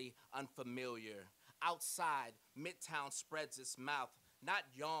belly, unfamiliar. Outside, Midtown spreads its mouth, not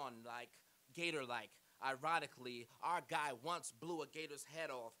yawn like, gator like. Ironically, our guy once blew a gator's head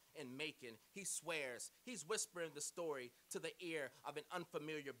off in Macon. He swears he's whispering the story to the ear of an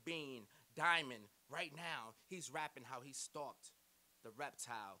unfamiliar being. Diamond, right now, he's rapping how he stalked the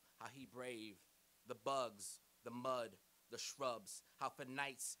reptile, how he braved the bugs, the mud, the shrubs, how for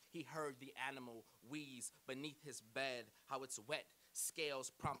nights he heard the animal wheeze beneath his bed, how its wet scales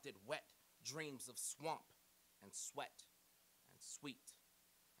prompted wet dreams of swamp and sweat and sweet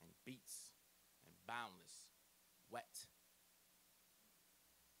and beats and boundless wet.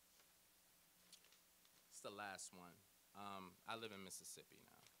 It's the last one. I live in Mississippi now.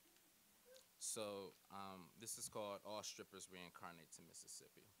 So this is called All Strippers Reincarnate to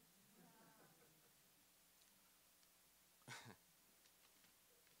Mississippi.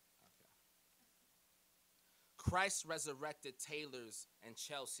 Christ resurrected tailors and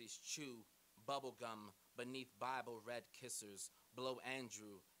Chelsea's chew bubblegum beneath Bible red kissers, blow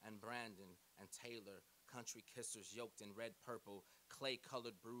Andrew and Brandon and Taylor, country kissers yoked in red purple, clay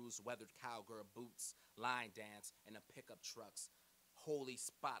colored bruised weathered cowgirl boots, line dance in a pickup trucks, holy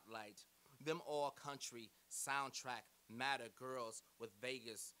spotlight, them all country soundtrack matter girls with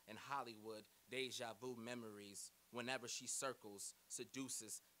Vegas and Hollywood deja vu memories. Whenever she circles,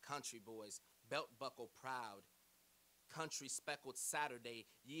 seduces country boys, belt buckle proud. Country speckled Saturday,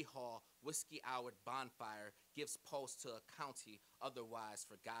 yeehaw, whiskey-houred bonfire gives pulse to a county otherwise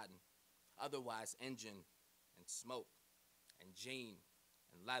forgotten. Otherwise engine and smoke and jean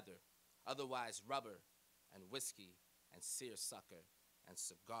and leather. Otherwise rubber and whiskey and seersucker and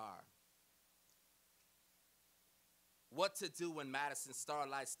cigar. What to do when Madison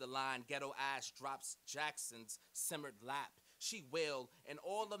starlights the line, ghetto ash drops Jackson's simmered lap. She will, and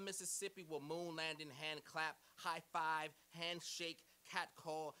all of Mississippi will moon landing hand clap, high five, handshake, cat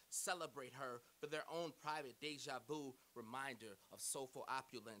call, celebrate her for their own private deja vu reminder of soulful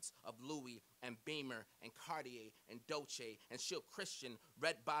opulence, of Louis and Beamer and Cartier and Dolce, and she'll Christian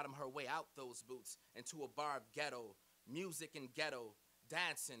red bottom her way out those boots into a bar of ghetto, music and ghetto,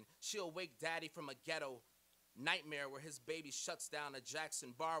 dancing. She'll wake daddy from a ghetto nightmare where his baby shuts down a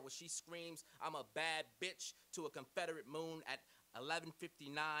Jackson bar where she screams, I'm a bad bitch, to a Confederate moon at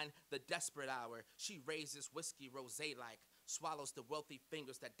 11:59, the desperate hour. She raises whiskey rosé like, swallows the wealthy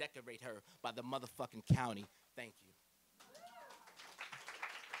fingers that decorate her by the motherfucking county. Thank you.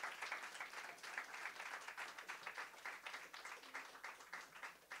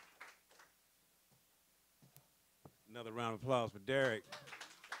 Another round of applause for Derrick.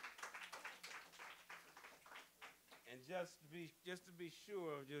 And just to be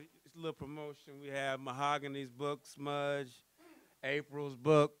sure, just a little promotion. We have Mahogany's book, Smudge, April's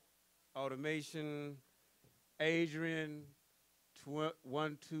book, Automation, Adrienne,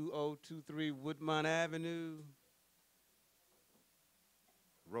 12023 Woodmont Avenue,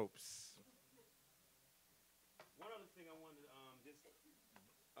 ropes. One other thing I wanted to just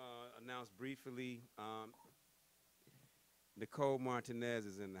announce briefly. Nicole Martinez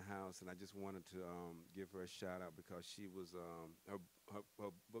is in the house, and I just wanted to give her a shout out because she was her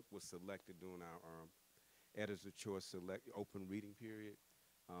book was selected during our Editor's Choice Select Open Reading Period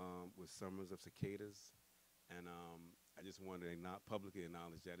with Summers of Cicadas, and I just wanted to not publicly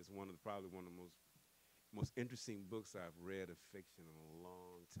acknowledge that it's probably one of the most interesting books I've read of fiction in a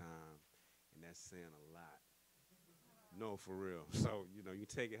long time, and that's saying a lot. No, for real. So, you know, you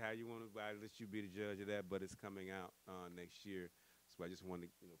take it how you want to, but I let you be the judge of that, but it's coming out next year. So I just wanted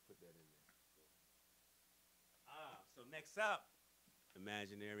to, put that in there. So next up,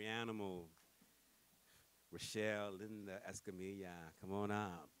 Imaginary Animal. Rachelle, Linda, Escamilla, come on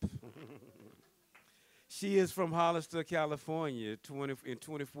up. She is from Hollister, California. In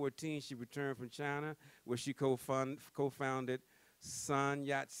 2014, she returned from China, where she co-founded Sun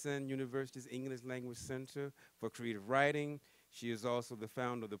Yat-sen University's English Language Center for Creative Writing. She is also the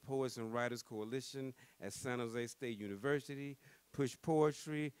founder of the Poets and Writers Coalition at San Jose State University, Push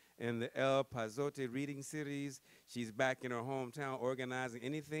Poetry, and the El Pazote Reading Series. She's back in her hometown organizing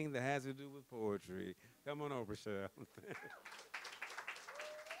anything that has to do with poetry. Come on over, Rachelle.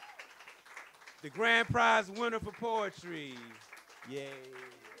 The grand prize winner for poetry. Yay.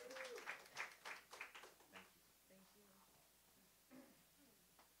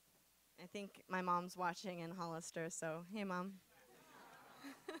 I think my mom's watching in Hollister, so hey, Mom.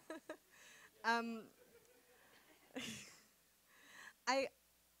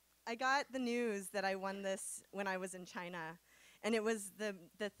 I got the news that I won this when I was in China, and it was the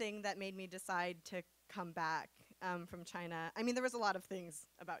thing that made me decide to come back from China. I mean, there was a lot of things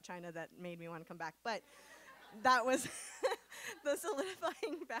about China that made me want to come back, but that was the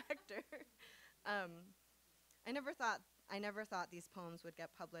solidifying factor. I never thought these poems would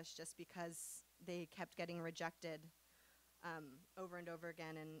get published just because they kept getting rejected over and over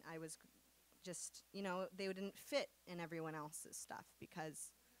again, and I was just, they didn't fit in everyone else's stuff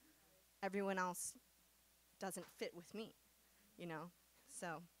because everyone else doesn't fit with me,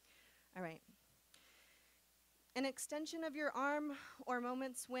 So, all right. An extension of your arm or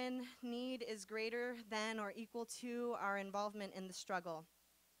moments when need is greater than or equal to our involvement in the struggle.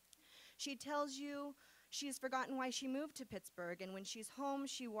 She tells you she's forgotten why she moved to Pittsburgh, and when she's home,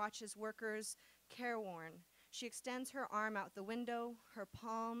 she watches workers careworn. She extends her arm out the window, her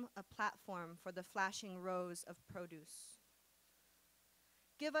palm a platform for the flashing rows of produce.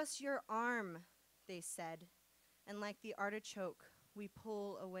 Give us your arm, they said, and like the artichoke, we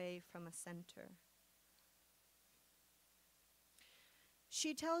pull away from a center.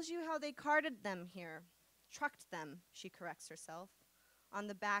 She tells you how they carted them here, trucked them, she corrects herself, on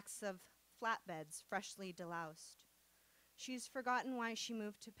the backs of flatbeds freshly deloused. She's forgotten why she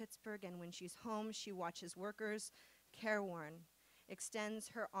moved to Pittsburgh, and when she's home, she watches workers careworn, extends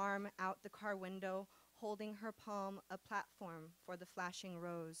her arm out the car window, holding her palm a platform for the flashing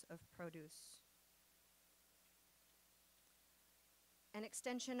rows of produce. An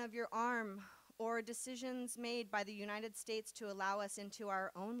extension of your arm, or decisions made by the United States to allow us into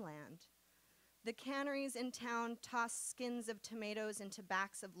our own land. The canneries in town toss skins of tomatoes into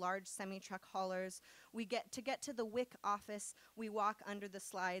backs of large semi-truck haulers. To get to the WIC office, we walk under the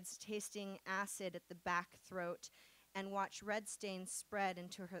slides, tasting acid at the back throat, and watch red stains spread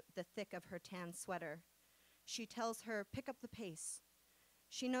into the thick of her tan sweater. She tells her, pick up the pace.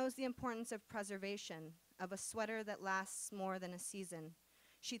 She knows the importance of preservation, of a sweater that lasts more than a season.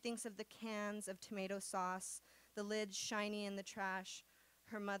 She thinks of the cans of tomato sauce, the lids shiny in the trash,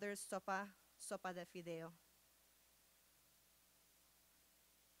 her mother's sopa de fideo.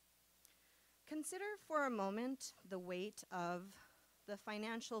 Consider for a moment the weight of, the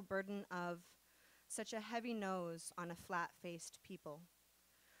financial burden of, such a heavy nose on a flat-faced people.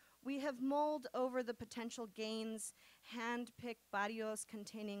 We have mulled over the potential gains, hand-picked barrios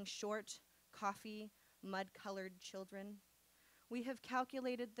containing short, coffee, mud-colored children. We have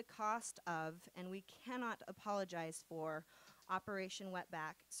calculated the cost of, and we cannot apologize for, Operation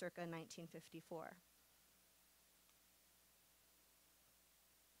Wetback, circa 1954.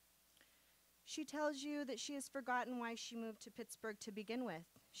 She tells you that she has forgotten why she moved to Pittsburgh to begin with.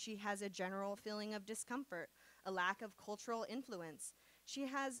 She has a general feeling of discomfort, a lack of cultural influence. She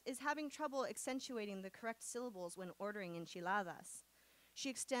is having trouble accentuating the correct syllables when ordering enchiladas. She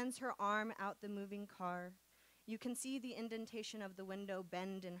extends her arm out the moving car. You can see the indentation of the window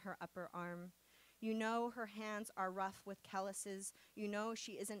bend in her upper arm. You know her hands are rough with calluses. You know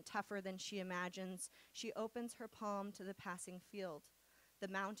she isn't tougher than she imagines. She opens her palm to the passing field, the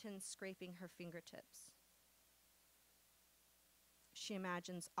mountains scraping her fingertips. she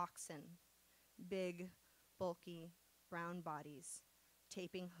imagines oxen, big, bulky, brown bodies,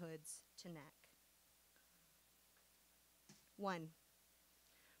 taping hoods to neck. 1.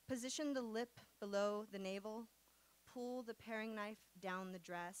 Position the lip below the navel, pull the paring knife down the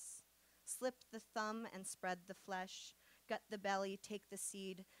dress, slip the thumb and spread the flesh, gut the belly, take the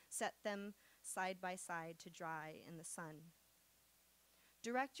seed, set them side by side to dry in the sun.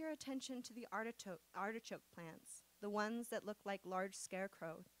 Direct your attention to the artichoke plants, the ones that look like large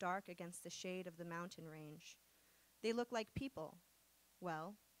scarecrow, dark against the shade of the mountain range. They look like people.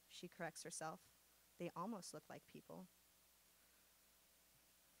 Well, she corrects herself, they almost look like people.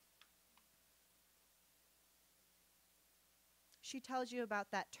 She tells you about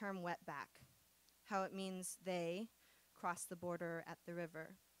that term wetback, how it means they cross the border at the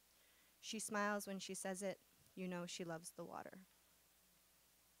river. She smiles when she says it. You know she loves the water.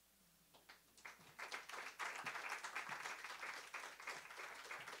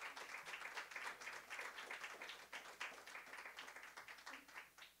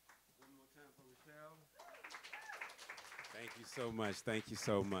 One more time for Rachelle. Thank you so much. Thank you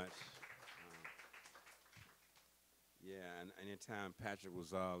so much. Yeah, and anytime Patrick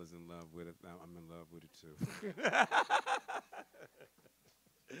Wazal is in love with it, I'm in love with it too.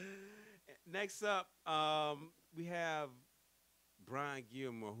 Next up, we have Browne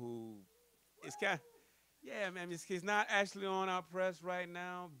Gilmore, who is kind of, yeah, man, he's not actually on our press right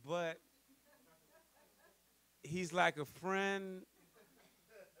now, but he's like a friend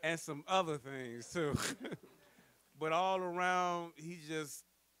and some other things too. But all around, he's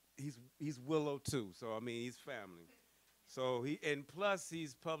Willow too. So I mean, he's family. So and plus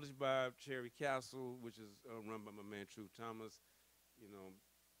he's published by Cherry Castle, which is run by my man True Thomas, you know,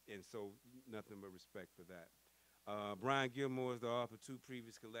 and so nothing but respect for that. Browne Gilmore is the author of 2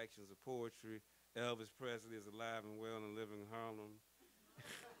 previous collections of poetry. Elvis Presley is alive and well and living in Harlem.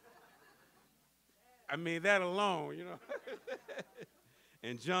 I mean, that alone, you know.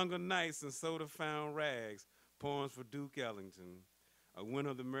 And Jungle Nights and Soda Found Rags, poems for Duke Ellington. A winner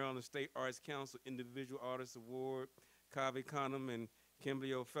of the Maryland State Arts Council Individual Artist Award, Kaveh Khanum and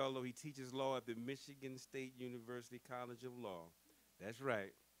Kimberly O. Fellow. He teaches law at the Michigan State University College of Law. That's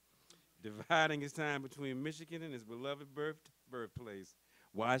right. Dividing his time between Michigan and his beloved birthplace,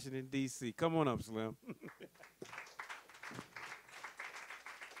 Washington, D.C. Come on up, Slim.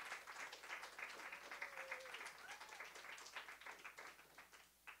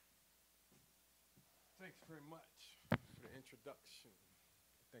 Thanks very much for the introduction.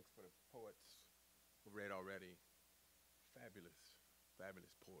 Thanks for the poets who read already. Fabulous,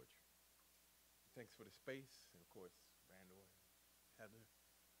 fabulous poetry. Thanks for the space, and of course, Randall and Heather,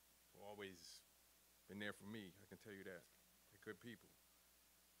 who always been there for me. I can tell you that. They're good people.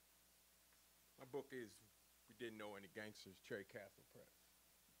 My book is We Didn't Know Any Gangsters, Cherry Castle Press.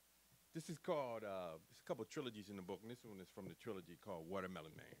 This is called, there's a couple trilogies in the book, and this one is from the trilogy called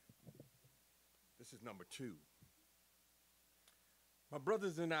Watermelon Man. This is number 2. My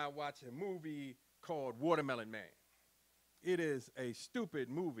brothers and I watch a movie called Watermelon Man. It is a stupid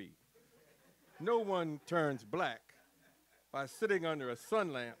movie. No one turns black by sitting under a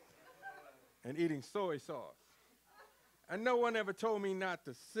sun lamp and eating soy sauce. And no one ever told me not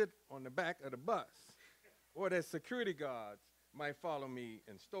to sit on the back of the bus or that security guards might follow me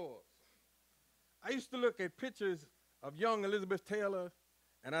in stores. I used to look at pictures of young Elizabeth Taylor,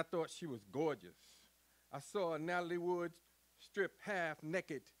 and I thought she was gorgeous. I saw Natalie Wood stripped half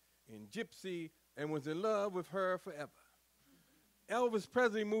naked in Gypsy and was in love with her forever. Elvis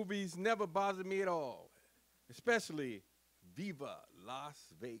Presley movies never bothered me at all, especially Viva Las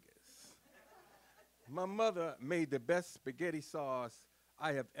Vegas. My mother made the best spaghetti sauce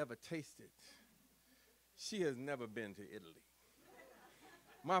I have ever tasted. She has never been to Italy.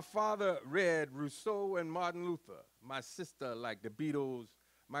 My father read Rousseau and Martin Luther. My sister liked the Beatles.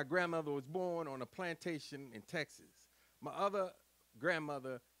 My grandmother was born on a plantation in Texas. My other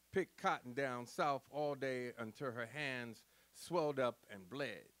grandmother picked cotton down south all day until her hands swelled up and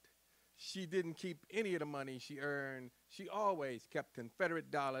bled. She didn't keep any of the money she earned. She always kept Confederate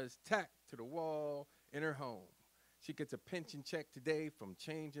dollars tacked to the wall in her home. She gets a pension check today from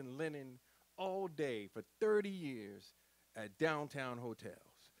changing linen all day for 30 years at downtown hotels.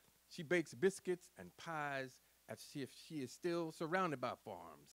 She bakes biscuits and pies as if she is still surrounded by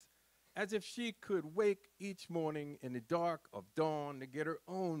farms, as if she could wake each morning in the dark of dawn to get her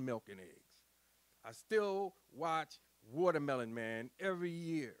own milk and eggs. I still watch Watermelon Man every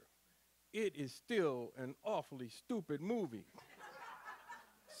year. It is still an awfully stupid movie.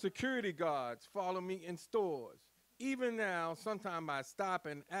 Security guards follow me in stores. Even now, sometimes I stop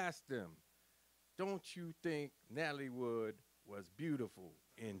and ask them, don't you think Natalie Wood was beautiful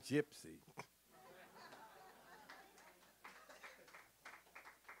in Gypsy.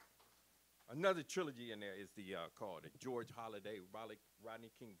 Another trilogy in there is called the George Holiday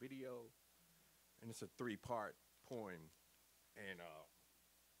Rodney King video, and it's a 3-part poem. And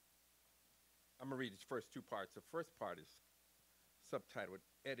I'm gonna read the first 2 parts. The first part is subtitled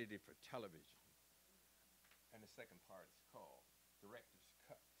 "Edited for Television," and the second part is called "Director's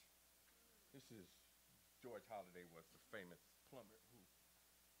Cut." This is George Holiday was the famous plumber who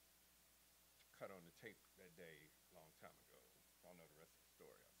cut on the tape that day a long time ago. Y'all know the rest of the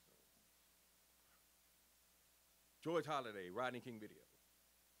story, I assume. George Holiday, Rodney King video.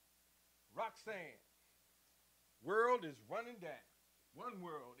 Roxanne, world is running down. One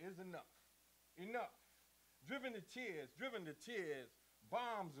world is enough. Enough. Driven to tears,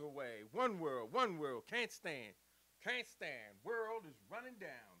 bombs away. One world, can't stand. World is running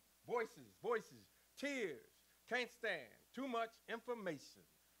down. Voices, tears, can't stand. Too much information.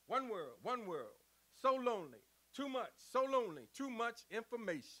 One world, so lonely. Too much, so lonely. Too much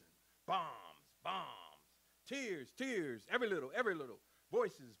information. Bombs, tears, every little.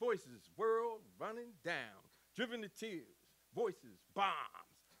 Voices, world running down. Driven to tears, voices, bombs.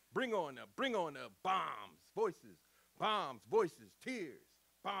 Bring on the bombs, voices, tears,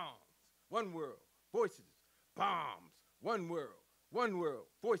 bombs. One world, voices, bombs. One world,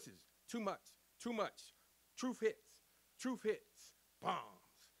 voices, too much. Truth hits,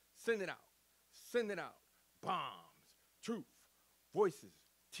 bombs. Send it out, bombs. Truth, voices,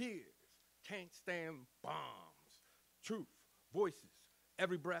 tears, can't stand bombs. Truth, voices,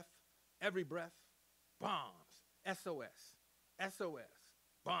 every breath, bombs. SOS,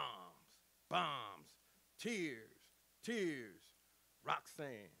 bombs. Tears,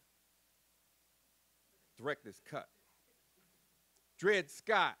 Roxanne. Director's cut. Dred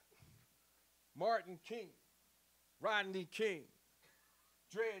Scott, Martin King, Rodney King,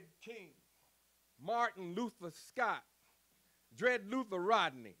 Dred King, Martin Luther Scott, Dred Luther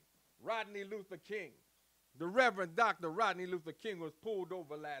Rodney, Rodney Luther King. The Reverend Dr. Rodney Luther King was pulled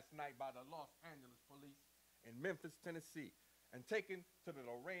over last night by the Los Angeles police in Memphis, Tennessee, and taken to the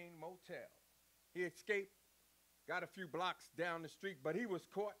Lorraine Motel. He escaped, got a few blocks down the street, but he was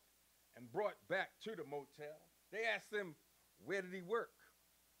caught and brought back to the motel. They asked him, where did he work?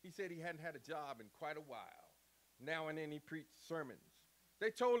 He said he hadn't had a job in quite a while. Now and then he preached sermons.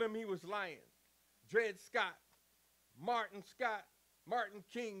 They told him he was lying. Dred Scott, Martin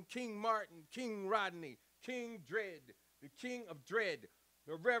King, King Martin, King Rodney, King Dred, the King of Dread.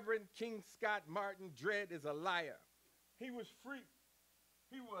 The Reverend King Scott Martin Dred is a liar. He was free.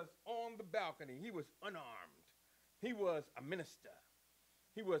 He was on the balcony. He was unarmed. He was a minister.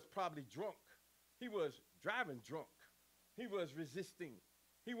 He was probably drunk. He was driving drunk. He was resisting.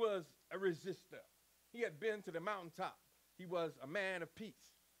 He was a resistor. He had been to the mountaintop. He was a man of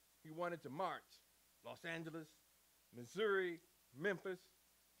peace. He wanted to march. Los Angeles, Missouri, Memphis.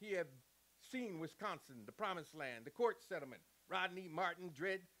 He had seen Wisconsin, the promised land, the court settlement. Rodney Martin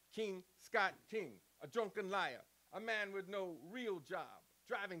Dred King Scott King, a drunken liar, a man with no real job,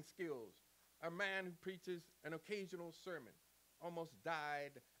 driving skills, a man who preaches an occasional sermon, almost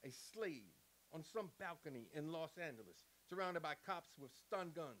died a slave on some balcony in Los Angeles, surrounded by cops with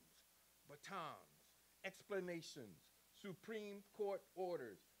stun guns, batons, explanations, Supreme Court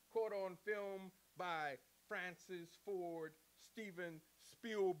orders, caught on film by Francis Ford, Steven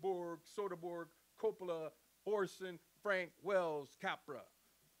Spielberg, Soderbergh, Coppola, Orson, Frank Wells, Capra.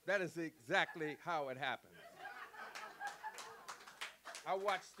 That is exactly how it happened. I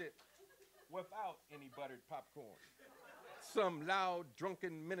watched it without any buttered popcorn. Some loud,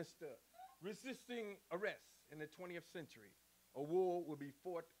 drunken minister resisting arrest in the 20th century. A war will be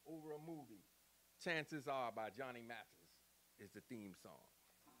fought over a movie. Chances Are by Johnny Mathis is the theme song.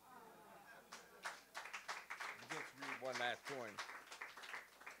 Just read one last poem.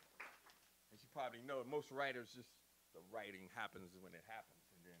 As you probably know, most writers just, the writing happens when it happens,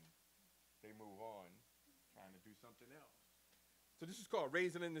 and then they move on trying to do something else. So this is called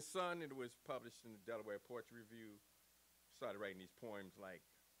Raisin in the Sun, and it was published in the Delaware Poetry Review. Started writing these poems like,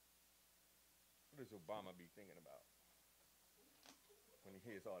 what does Obama be thinking about when he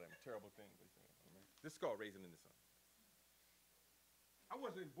hears all them terrible things he's saying? This is called Raisin in the Sun. I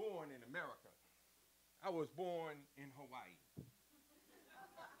wasn't born in America. I was born in Hawaii.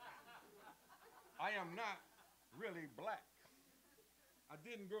 I am not really black. I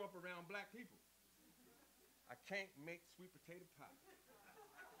didn't grow up around black people. I can't make sweet potato pie.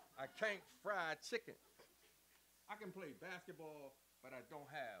 I can't fry chicken. I can play basketball, but I don't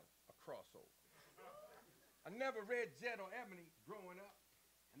have a crossover. I never read Jet or Ebony growing up.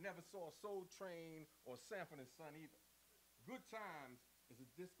 I never saw Soul Train or Sanford and Son either. Good Times is a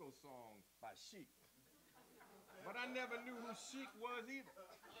disco song by Chic. But I never knew who Chic was either.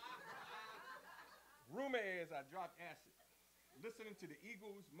 Rumor is I dropped acid, listening to the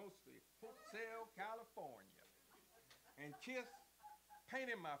Eagles, mostly Hotel California, and Kiss,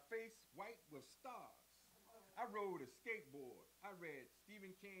 painting my face white with stars. I rode a skateboard. I read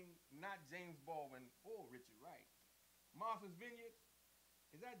Stephen King, not James Baldwin or Richard Wright. Martha's Vineyard,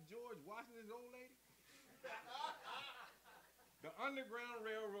 is that George Washington's old lady? The Underground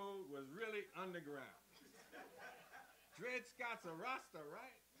Railroad was really underground. Dred Scott's a Rasta,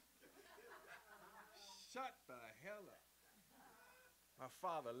 right? Shut the hell up. My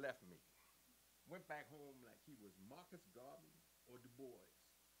father left me. Went back home like he was Marcus Garvey or Du Bois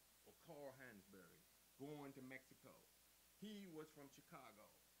or Carl Hansberry going to Mexico. He was from Chicago.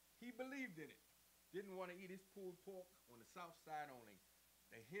 He believed in it. Didn't want to eat his pulled pork on the south side only.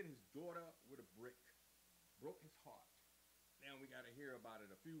 They hit his daughter with a brick. Broke his heart. Now we got to hear about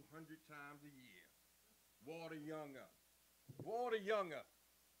it a few hundred times a year. Water Younger. Water Younger.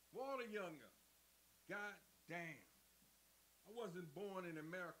 Water Younger. God damn. I wasn't born in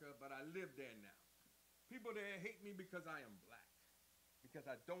America, but I live there now. People there hate me because I am black, because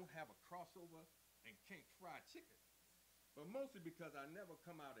I don't have a crossover and can't fry chicken, but mostly because I never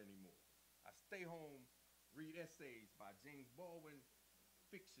come out anymore. I stay home, read essays by James Baldwin,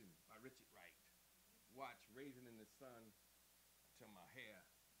 fiction by Richard Wright, watch Raisin in the Sun until my hair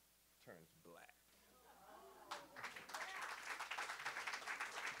turns black.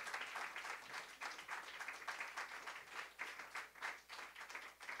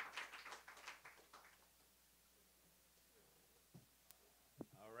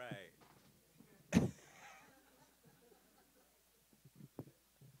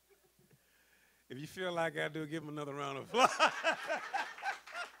 If you feel like I do, give him another round of applause.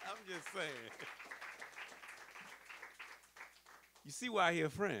 I'm just saying. You see why he a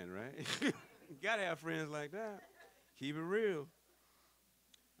friend, right? You gotta have friends like that. Keep it real.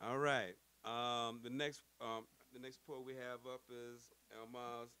 All right. The next poet we have up is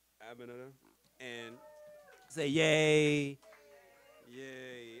Elmaz Abinader, and say yay.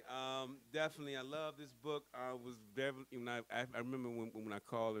 Yay. Definitely, I love this book. I was very, I remember when I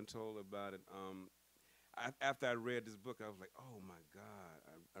called and told her about it. After I read this book, I was like, oh my God,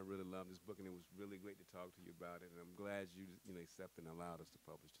 I really love this book, and it was really great to talk to you about it. And I'm glad you accepted and allowed us to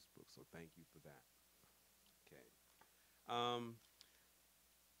publish this book. So thank you for that. Okay.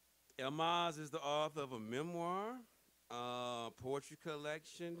 Elmaz is the author of a memoir, poetry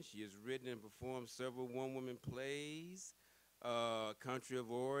collection. She has written and performed several one-woman plays. Country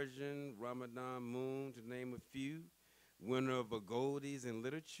of Origin, Ramadan Moon, to name a few. Winner of a Goldies in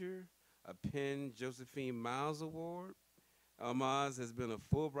Literature, a Penn Josephine Miles Award. Elmaz has been a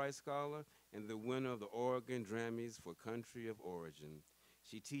Fulbright Scholar and the winner of the Oregon Drammys for Country of Origin.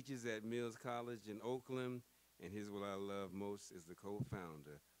 She teaches at Mills College in Oakland, and here's what I love most, is the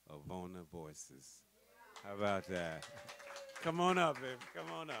co-founder of WONDERKInd Voices. How about that? Come on up, baby.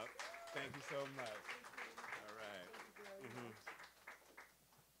 Come on up. Thank you so much.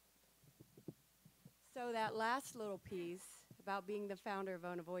 So that last little piece about being the founder of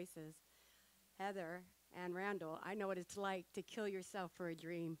WONDERKInd Voices, Heather and Randall, I know what it's like to kill yourself for a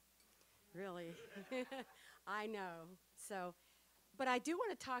dream. Really. I know. So, but I do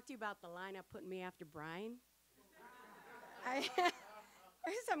want to talk to you about the lineup putting me after Browne. I guess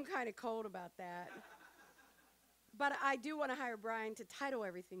I'm kind of cold about that. But I do want to hire Browne to title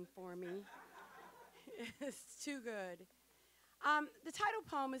everything for me. It's too good. The title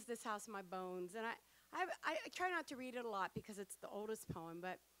poem is This House of My Bones, and I try not to read it a lot because it's the oldest poem,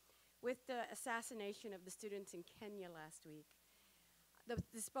 but with the assassination of the students in Kenya last week,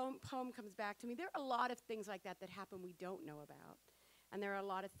 this poem comes back to me. There are a lot of things like that that happen we don't know about, and there are a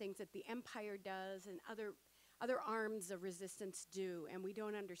lot of things that the empire does and other arms of resistance do, and we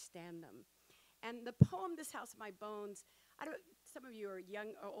don't understand them. And the poem, This House of My Bones, some of you are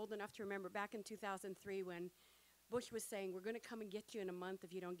young or old enough to remember back in 2003 when Bush was saying, we're going to come and get you in a month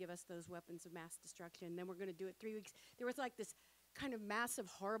if you don't give us those weapons of mass destruction. And then we're going to do it 3 weeks. There was like this kind of massive,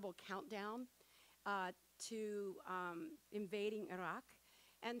 horrible countdown to invading Iraq.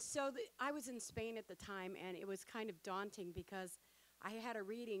 And so I was in Spain at the time, and it was kind of daunting because I had a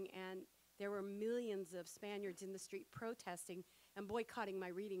reading, and there were millions of Spaniards in the street protesting and boycotting my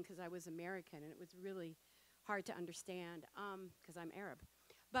reading because I was American, and it was really hard to understand because I'm Arab.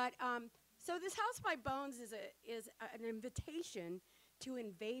 But so this House of My Bones is an invitation to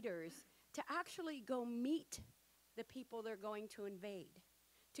invaders to actually go meet the people they're going to invade,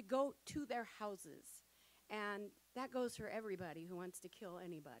 to go to their houses. And that goes for everybody who wants to kill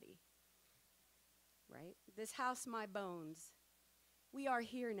anybody. right? This house, my bones. We are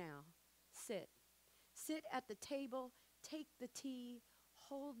here now. Sit. Sit at the table, take the tea,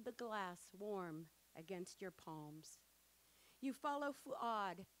 hold the glass warm against your palms. You follow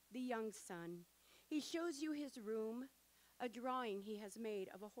Fuad, the young son. He shows you his room, a drawing he has made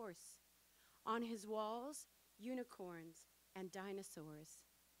of a horse. On his walls, unicorns and dinosaurs.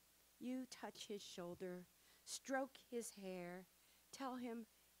 You touch his shoulder, stroke his hair, tell him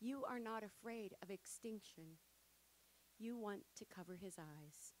you are not afraid of extinction. You want to cover his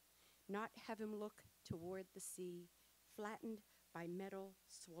eyes, not have him look toward the sea, flattened by metal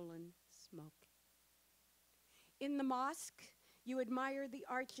swollen smoke. In the mosque, you admire the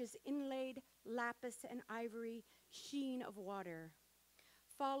arch's inlaid lapis and ivory sheen of water.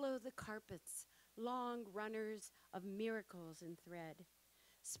 Follow the carpets, long runners of miracles in thread.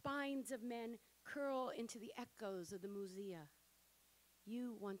 Spines of men curl into the echoes of the musea.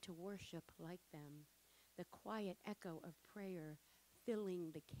 You want to worship like them, the quiet echo of prayer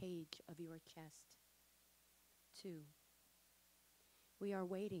filling the cage of your chest. 2. We are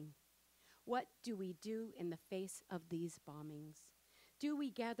waiting. What do we do in the face of these bombings? Do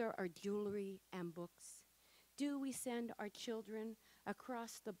we gather our jewelry and books? Do we send our children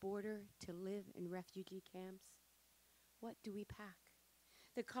across the border to live in refugee camps? What do we pack?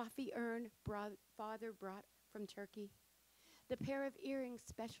 The coffee urn father brought from Turkey? The pair of earrings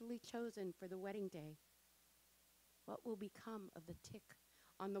specially chosen for the wedding day? What will become of the tick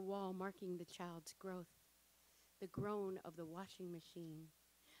on the wall marking the child's growth? The groan of the washing machine?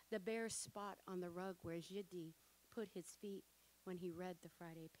 The bare spot on the rug where Jiddi put his feet when he read the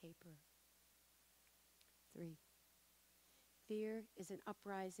Friday paper? 3. Fear is an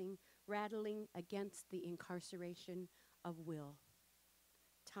uprising rattling against the incarceration of will.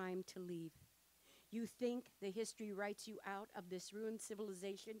 Time to leave. You think the history writes you out of this ruined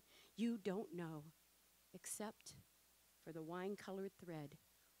civilization you don't know, except for the wine-colored thread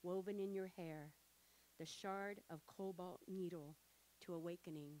woven in your hair, the shard of cobalt needle to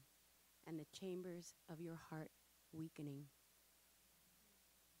awakening, and the chambers of your heart weakening.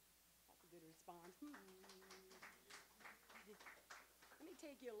 That's a good response. Let me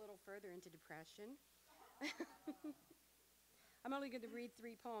take you a little further into depression. I'm only going to read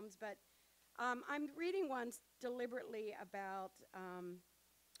 3 poems, but I'm reading one deliberately about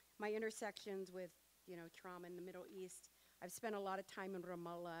my intersections with, trauma in the Middle East. I've spent a lot of time in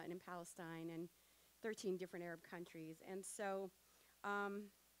Ramallah and in Palestine and 13 different Arab countries. And so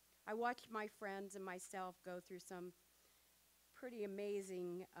I watched my friends and myself go through some pretty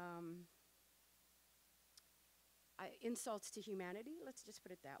amazing insults to humanity. Let's just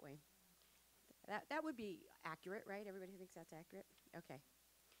put it that way. That would be accurate, right? Everybody thinks that's accurate? Okay.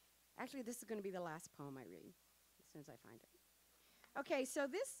 Actually, this is going to be the last poem I read as soon as I find it. Okay, so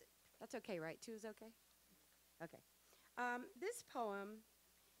that's okay, right? 2 is okay? Okay. This poem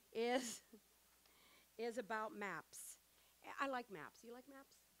is about maps. I like maps. You like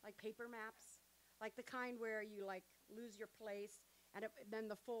maps? Like paper maps? Like the kind where you lose your place and then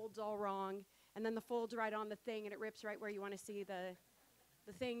the fold's all wrong and then the fold's right on the thing and it rips right where you want to see the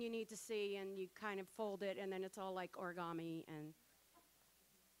thing you need to see, and you kind of fold it and then it's all like origami. And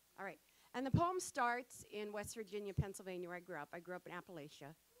all right. And the poem starts in West Virginia, Pennsylvania, where I grew up. I grew up in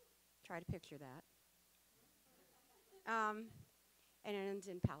Appalachia. Try to picture that. And it ends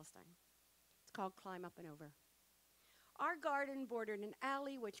in Palestine. It's called Climb Up and Over. Our garden bordered an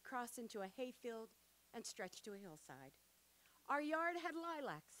alley which crossed into a hayfield and stretched to a hillside. Our yard had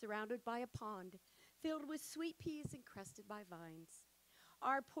lilacs surrounded by a pond filled with sweet peas and crested by vines.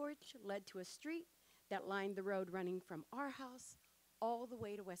 Our porch led to a street that lined the road running from our house all the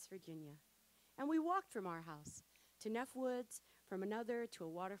way to West Virginia. And we walked from our house to Neff Woods, from another to a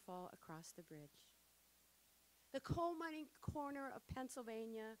waterfall across the bridge. The coal mining corner of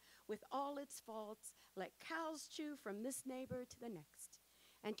Pennsylvania, with all its faults, let cows chew from this neighbor to the next.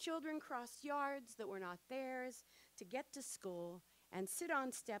 And children crossed yards that were not theirs to get to school and sit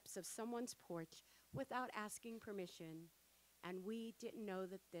on steps of someone's porch without asking permission. And we didn't know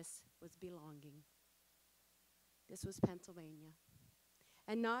that this was belonging. This was Pennsylvania.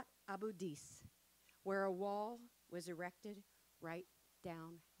 And not Abu Dis, where a wall was erected right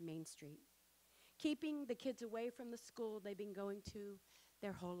down Main Street, keeping the kids away from the school they've been going to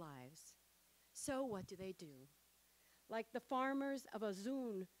their whole lives. So what do? Like the farmers of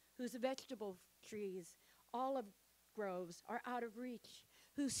Azun, whose vegetable trees, olive groves, are out of reach,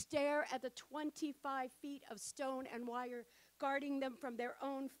 who stare at the 25 feet of stone and wire guarding them from their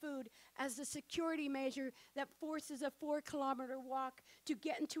own food as a security measure that forces a 4-kilometer walk to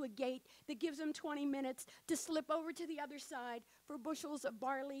get into a gate that gives them 20 minutes to slip over to the other side for bushels of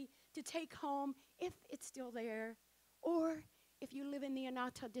barley to take home if it's still there. Or if you live in the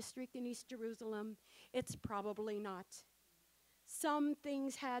Anata district in East Jerusalem, it's probably not. Some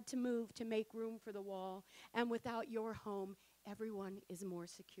things had to move to make room for the wall, and without your home, everyone is more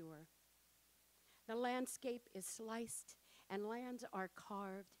secure. The landscape is sliced, and lands are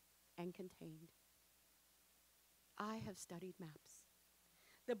carved and contained. I have studied maps.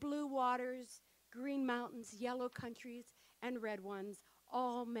 The blue waters, green mountains, yellow countries, and red ones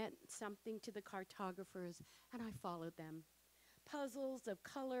all meant something to the cartographers, and I followed them. Puzzles of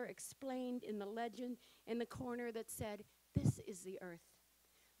color explained in the legend in the corner that said, "This is the earth."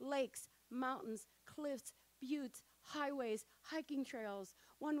 Lakes, mountains, cliffs, buttes, highways, hiking trails,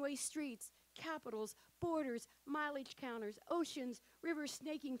 one-way streets, capitals, borders, mileage counters, oceans, rivers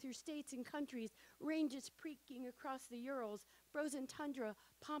snaking through states and countries, ranges creaking across the Urals, frozen tundra,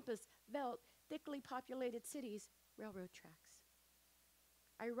 pampas, veldt, thickly populated cities, railroad tracks.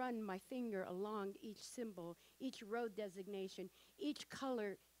 I run my finger along each symbol, each road designation, each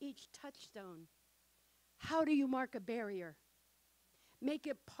color, each touchstone. How do you mark a barrier? Make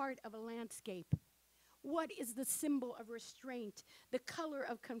it part of a landscape. What is the symbol of restraint, the color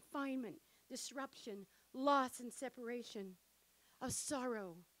of confinement, disruption, loss and separation, of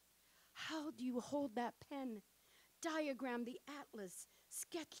sorrow? How do you hold that pen, diagram the atlas,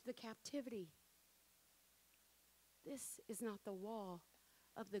 sketch the captivity? This is not the wall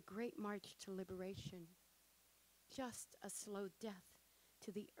of the great march to liberation, just a slow death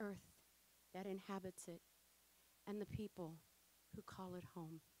to the earth that inhabits it and the people who call it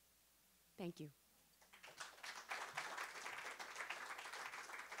home. Thank you.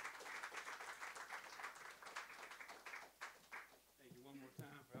 Thank you one more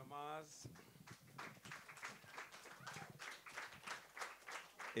time for Elmaz.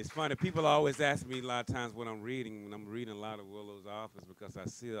 It's funny, people always ask me a lot of times what I'm reading when I'm reading a lot of Willow's office, because I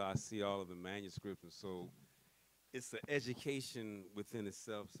see all of the manuscripts, and so it's an education within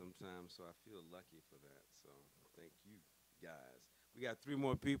itself sometimes, so I feel lucky for that. So thank you, guys. We got 3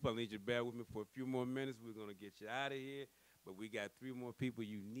 more people. I need you to bear with me for a few more minutes. We're going to get you out of here, but we got 3 more people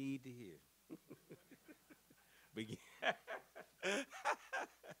you need to hear.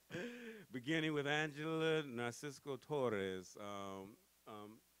 Beginning with Angela Narcisco Torres,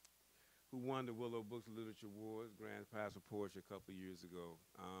 who won the Willow Books Literature Awards, Grand Prize for Poetry a couple of years ago.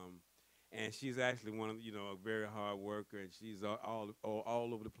 And she's actually one of, a very hard worker, and she's all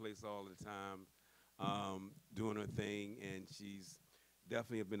over the place all the time, doing her thing, and she's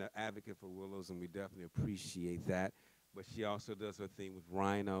definitely been an advocate for Willows, and we definitely appreciate that. But she also does her thing with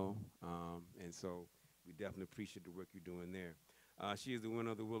Rhino, and so we definitely appreciate the work you're doing there. She is the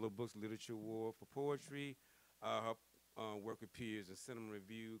winner of the Willow Books Literature Award for Poetry. Her work appears in Cinema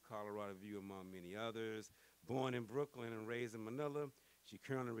Review, Colorado View, among many others. Born in Brooklyn and raised in Manila, she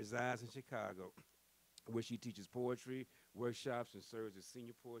currently resides in Chicago, where she teaches poetry, workshops, and serves as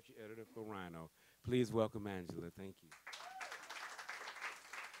senior poetry editor for Rhino. Please welcome Angela. Thank you.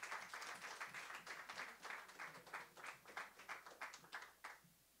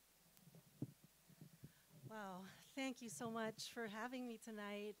 Wow, thank you so much for having me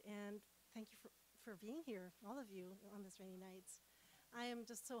tonight, and thank you for being here, all of you, on this rainy night. I am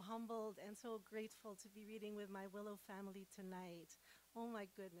just so humbled and so grateful to be reading with my Willow family tonight. Oh my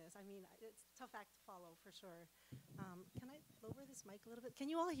goodness, I mean, it's a tough act to follow for sure. Can I lower this mic a little bit? Can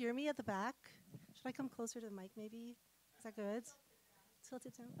you all hear me at the back? Should I come closer to the mic maybe? Is that good? Tilt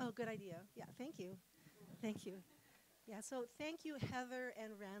it down? Oh, good idea. Yeah, thank you. Thank you. Yeah, so thank you, Heather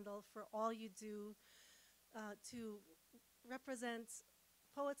and Randall, for all you do to represent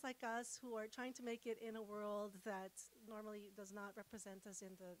poets like us who are trying to make it in a world that normally does not represent us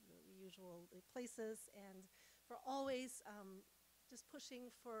in the usual places, and for always just pushing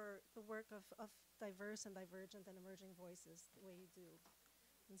for the work of diverse and divergent and emerging voices the way you do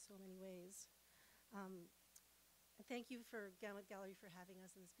in so many ways. And thank you for Gamut Gallery for having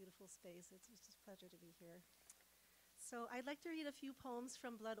us in this beautiful space. It's just a pleasure to be here. So I'd like to read a few poems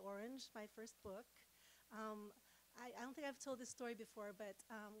from Blood Orange, my first book. I don't think I've told this story before, but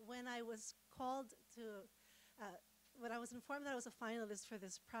when I was called to, when I was informed that I was a finalist for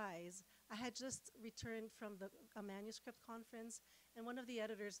this prize, I had just returned from a manuscript conference, and one of the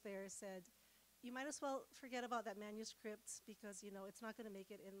editors there said, "You might as well forget about that manuscript because, it's not going to make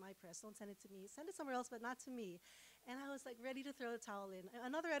it in my press. Don't send it to me. Send it somewhere else, but not to me." And I was like ready to throw the towel in.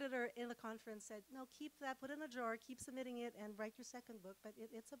 Another editor in the conference said, "No, keep that, put it in a drawer, keep submitting it, and write your second book, but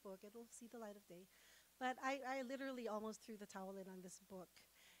it's a book. It will see the light of day." But I literally almost threw the towel in on this book.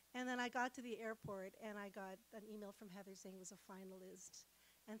 And then I got to the airport, and I got an email from Heather saying it was a finalist.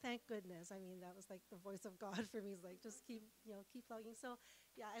 And thank goodness. I mean, that was like the voice of God for me. It's like, just keep plugging. So,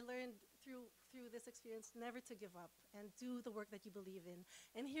 yeah, I learned through this experience never to give up and do the work that you believe in.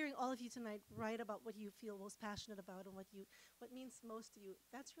 And hearing all of you tonight write about what you feel most passionate about and what means most to you,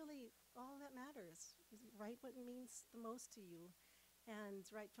 that's really all that matters. Write what means the most to you, and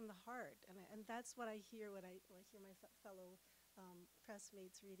write from the heart. And that's what I hear when I hear my fellow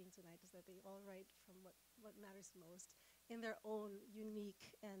pressmates reading tonight, is that they all write from what matters most in their own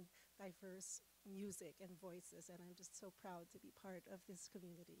unique and diverse music and voices, and I'm just so proud to be part of this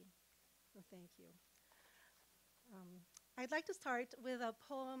community. So thank you. I'd like to start with a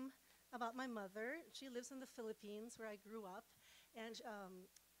poem about my mother. She lives in the Philippines, where I grew up, and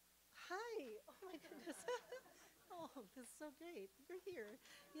hi, oh my goodness. Oh, this is so great. You're here.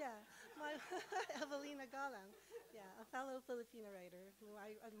 Yeah, my Evelina Galang. Yeah, a fellow Filipino writer who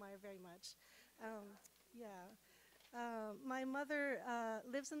I admire very much. My mother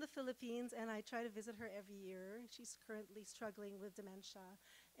lives in the Philippines, and I try to visit her every year. She's currently struggling with dementia.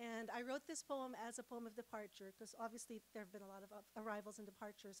 And I wrote this poem as a poem of departure, because obviously there have been a lot of arrivals and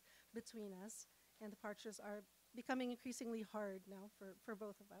departures between us, and departures are becoming increasingly hard now for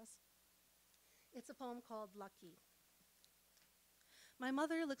both of us. It's a poem called Lucky. My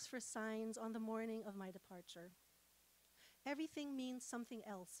mother looks for signs on the morning of my departure. Everything means something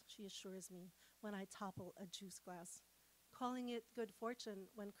else, she assures me, when I topple a juice glass, calling it good fortune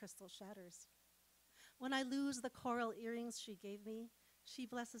when crystal shatters. When I lose the coral earrings she gave me, she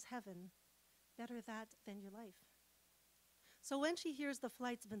blesses heaven. Better that than your life. So when she hears the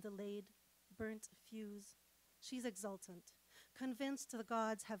flight's been delayed, burnt fuse, she's exultant, convinced the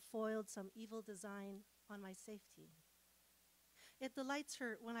gods have foiled some evil design on my safety. It delights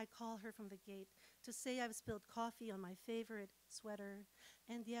her when I call her from the gate to say I've spilled coffee on my favorite sweater,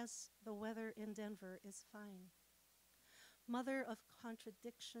 and yes, the weather in Denver is fine. Mother of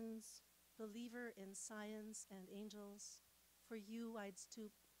contradictions, believer in science and angels, for you I'd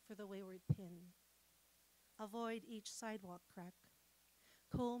stoop for the wayward pin. Avoid each sidewalk crack,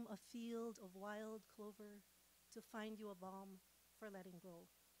 comb a field of wild clover to find you a balm for letting go.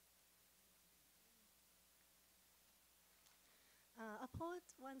 A poet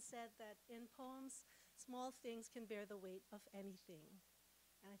once said that in poems, small things can bear the weight of anything.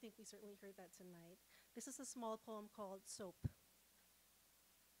 And I think we certainly heard that tonight. This is a small poem called Soap.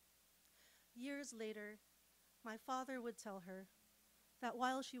 Years later, my father would tell her that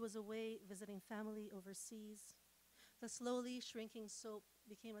while she was away visiting family overseas, the slowly shrinking soap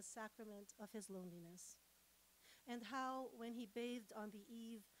became a sacrament of his loneliness. And how, when he bathed on the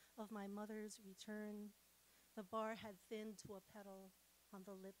eve of my mother's return, the bar had thinned to a petal on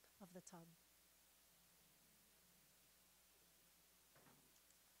the lip of the tub.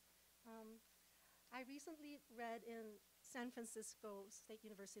 I recently read in San Francisco State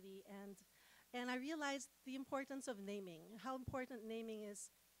University, and I realized the importance of naming, how important naming is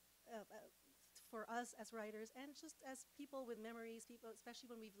for us as writers and just as people with memories, people,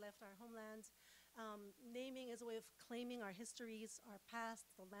 especially when we've left our homelands. Naming is a way of claiming our histories, our past,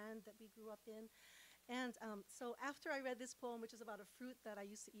 the land that we grew up in. And so after I read this poem, which is about a fruit that I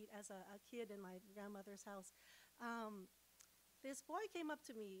used to eat as a kid in my grandmother's house, this boy came up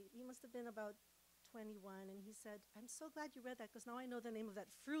to me. He must have been about 21, and he said, "I'm so glad you read that, because now I know the name of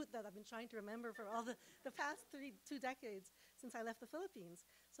that fruit that I've been trying to remember for all the past 2 decades since I left the Philippines."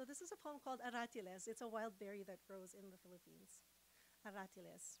 So this is a poem called Aratiles. It's a wild berry that grows in the Philippines.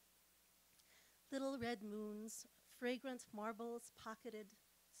 Aratiles. Little red moons, fragrant marbles pocketed,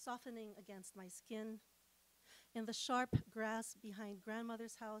 softening against my skin. In the sharp grass behind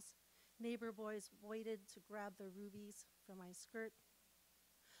grandmother's house, neighbor boys waited to grab the rubies from my skirt.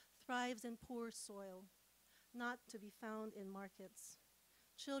 Thrives in poor soil, not to be found in markets.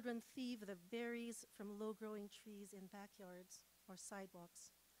 Children thieve the berries from low-growing trees in backyards or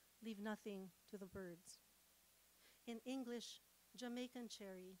sidewalks, leave nothing to the birds. In English, Jamaican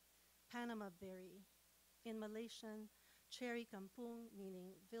cherry, Panama berry. In Malaysian, cherry kampung,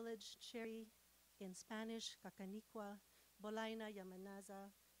 meaning village cherry. In Spanish, cacaniqua, Bolaina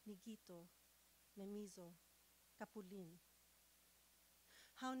yamanaza, niguito, memizo, capulin.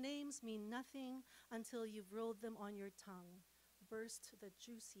 How names mean nothing until you've rolled them on your tongue, burst the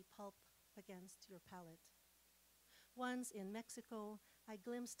juicy pulp against your palate. Once in Mexico, I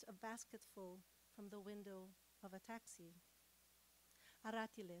glimpsed a basketful from the window of a taxi.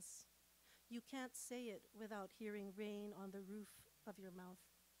 Aratiles. You can't say it without hearing rain on the roof of your mouth,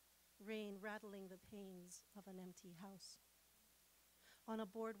 rain rattling the panes of an empty house. On a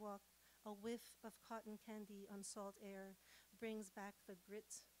boardwalk, A whiff of cotton candy on salt air brings back the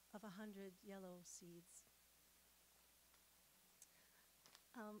grit of 100 yellow seeds.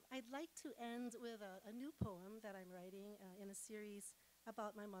 I'd like to end with a new poem that I'm writing in a series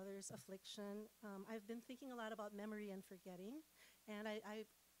about my mother's affliction. I've been thinking a lot about memory and forgetting, and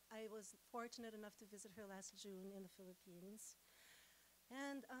I was fortunate enough to visit her last June in the Philippines.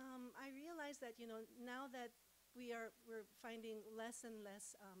 And I realized that, now that we're finding less and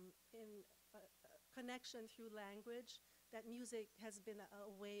less in connection through language, that music has been a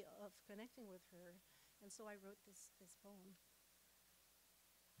way of connecting with her. And so I wrote this poem.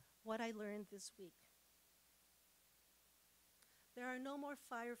 What I learned this week. There are no more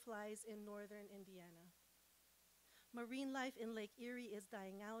fireflies in northern Indiana. Marine life in Lake Erie is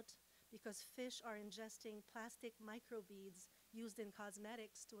dying out because fish are ingesting plastic microbeads used in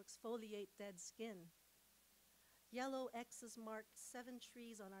cosmetics to exfoliate dead skin. Yellow X's marked 7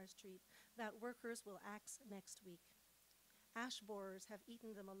 trees on our street that workers will axe next week. Ash borers have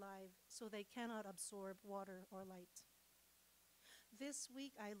eaten them alive, so they cannot absorb water or light. This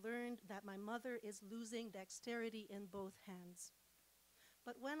week I learned that my mother is losing dexterity in both hands.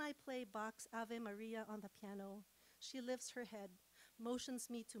 But when I play Bach's Ave Maria on the piano, she lifts her head, motions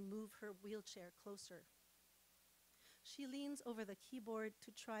me to move her wheelchair closer. She leans over the keyboard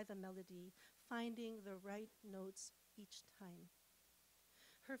to try the melody, finding the right notes each time.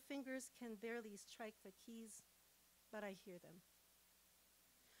 Her fingers can barely strike the keys, but I hear them.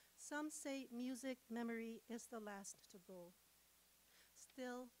 Some say music memory is the last to go.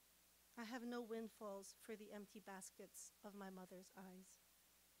 Still, I have no windfalls for the empty baskets of my mother's eyes.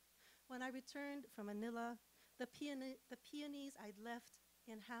 When I returned from Manila, the peonies I'd left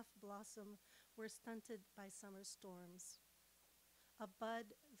in half blossom were stunted by summer storms. A bud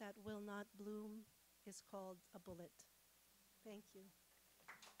that will not bloom is called a bullet. Thank you.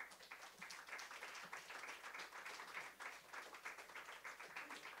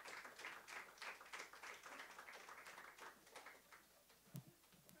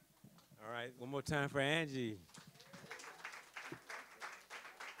 All right, one more time for Angie.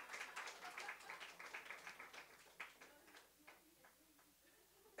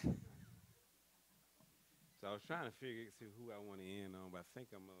 So I was trying to see who I want to end on, but I think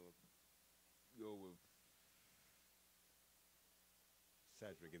I'm going to go with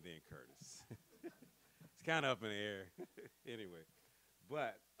Cedric and then Curtis. It's kind of up in the air. Anyway.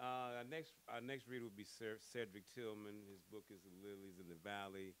 But our next reader will be Cedric Tillman. His book is The Lilies in the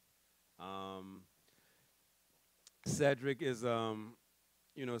Valley. Cedric is,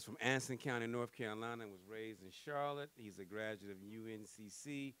 is from Anson County, North Carolina, and was raised in Charlotte. He's a graduate of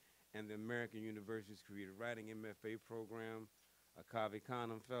UNCC and the American University's Creative Writing MFA program, a Cave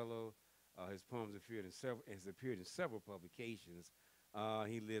Canem Fellow. His poems appeared in several publications.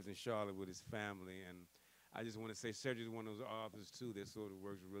 He lives in Charlotte with his family, and I just want to say Cedric is one of those authors, too, that sort of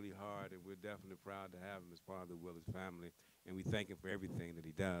works really hard, and we're definitely proud to have him as part of the Willis family, and we thank him for everything that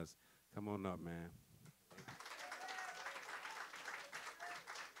he does. Come on up, man.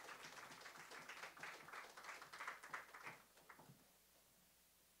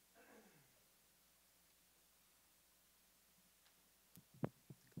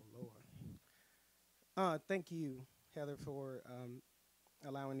 Lord. Thank you, Heather, for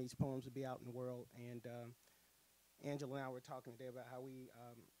allowing these poems to be out in the world. And Angela and I were talking today about how we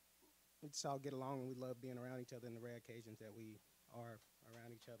just all get along and we love being around each other in the rare occasions that we are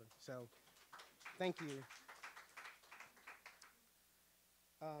around each other. So thank you.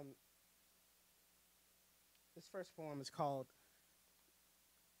 This first poem is called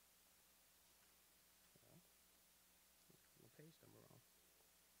the page number wrong.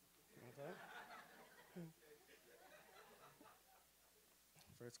 Okay.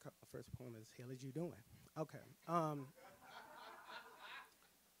 First poem is Hell Is You Doing? Okay.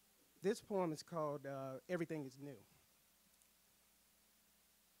 This poem is called Everything Is New.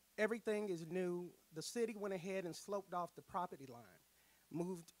 Everything is new. The city went ahead and sloped off the property line,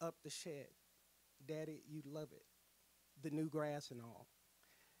 moved up the shed. Daddy, you love it. The new grass and all.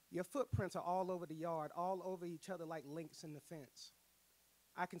 Your footprints are all over the yard, all over each other like links in the fence.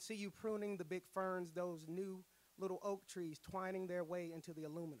 I can see you pruning the big ferns, those new little oak trees twining their way into the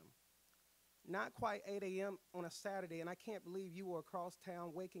aluminum. Not quite 8 a.m. on a Saturday, and I can't believe you were across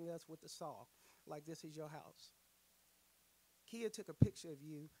town waking us with the saw, like this is your house. Kia took a picture of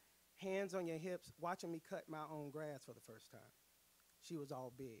you, hands on your hips, watching me cut my own grass for the first time. She was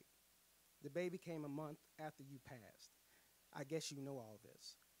all big. The baby came a month after you passed. I guess you know all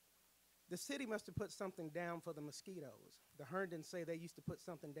this. The city must have put something down for the mosquitoes. The Herndons say they used to put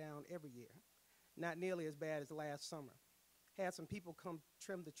something down every year. Not nearly as bad as last summer. Had some people come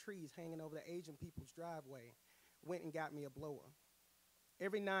trim the trees hanging over the Asian people's driveway. Went and got me a blower.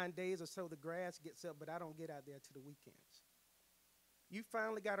 Every 9 days or so, the grass gets up, but I don't get out there till the weekends. You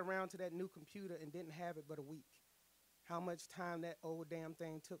finally got around to that new computer and didn't have it but a week. How much time that old damn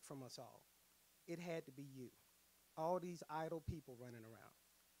thing took from us all. It had to be you. All these idle people running around.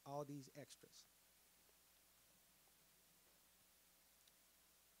 All these extras.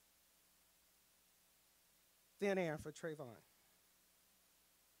 Thin air for Trayvon.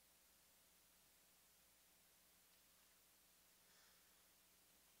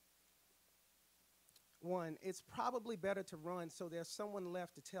 One, it's probably better to run so there's someone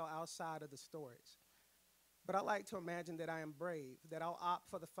left to tell our side of the stories. But I like to imagine that I am brave, that I'll opt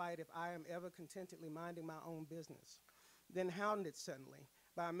for the fight if I am ever contentedly minding my own business. Then hounded suddenly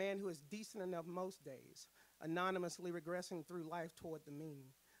by a man who is decent enough most days, anonymously regressing through life toward the mean,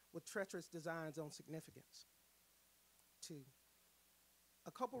 with treacherous designs on significance. 2,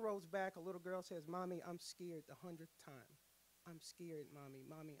 a couple rows back, a little girl says, "Mommy, I'm scared," the 100th time. "I'm scared, Mommy,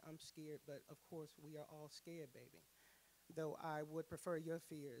 Mommy, I'm scared," but of course we are all scared, baby. Though I would prefer your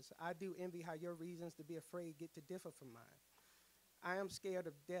fears. I do envy how your reasons to be afraid get to differ from mine. I am scared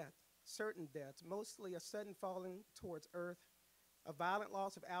of death, certain deaths, mostly a sudden falling towards earth, a violent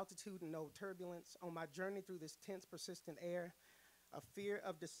loss of altitude and no turbulence on my journey through this tense, persistent air, a fear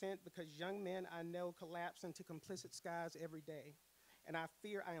of descent because young men I know collapse into complicit skies every day, and I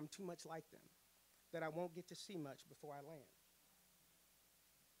fear I am too much like them, that I won't get to see much before I land.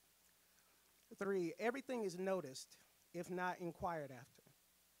 3, everything is noticed, if not inquired after.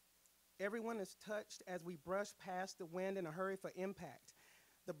 Everyone is touched as we brush past the wind in a hurry for impact.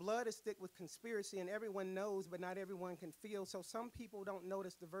 The blood is thick with conspiracy, and everyone knows, but not everyone can feel, so some people don't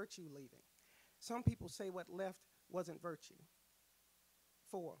notice the virtue leaving. Some people say what left wasn't virtue.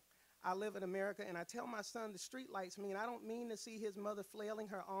 4, I live in America, and I tell my son the streetlights mean I don't mean to see his mother flailing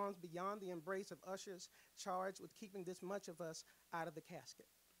her arms beyond the embrace of ushers charged with keeping this much of us out of the casket.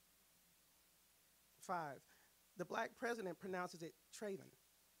 5, the black president pronounces it Trayvon.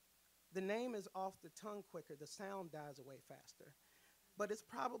 The name is off the tongue quicker, the sound dies away faster. But it's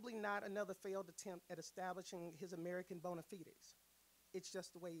probably not another failed attempt at establishing his American bona fides. It's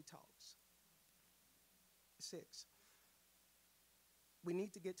just the way he talks. 6, we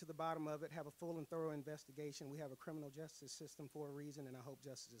need to get to the bottom of it, have a full and thorough investigation. We have a criminal justice system for a reason, and I hope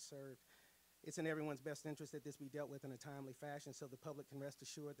justice is served. It's in everyone's best interest that this be dealt with in a timely fashion so the public can rest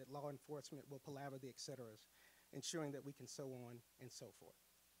assured that law enforcement will palaver the et ceteras, ensuring that we can so on and so forth.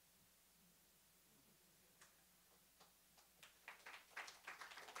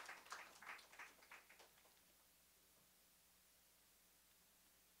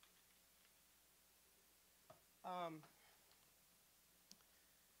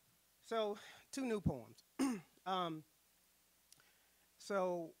 So 2 new poems.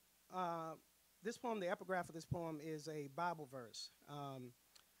 This poem, the epigraph of this poem is a Bible verse. In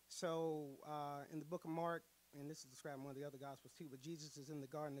the book of Mark, and this is described in one of the other Gospels too, but Jesus is in the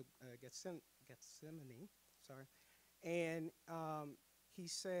Garden of Gethsemane, and he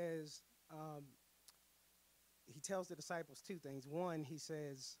says, he tells the disciples 2 things. One, he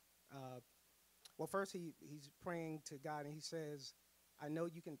says, well, first he's praying to God, and he says, I know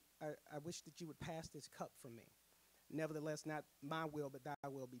you can, I wish that you would pass this cup from me. Nevertheless, not my will, but thy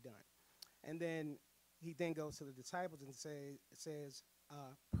will be done. And then he then goes to the disciples and says,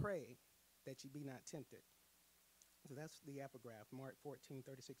 pray that you be not tempted. So that's the epigraph, Mark 14,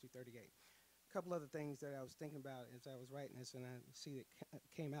 36 through 38. A couple other things that I was thinking about as I was writing this, and I see it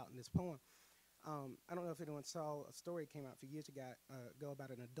came out in this poem. I don't know if anyone saw a story that came out a few years ago about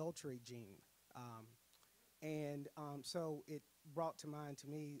an adultery gene. So it brought to mind to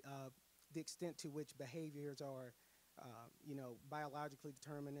me the extent to which behaviors are biologically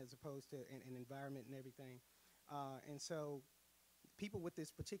determined as opposed to an environment and everything. And so people with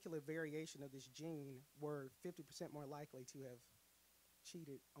this particular variation of this gene were 50% more likely to have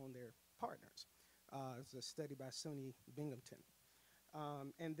cheated on their partners. It's a study by SUNY Binghamton.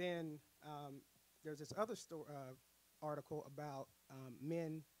 And then there's this other article about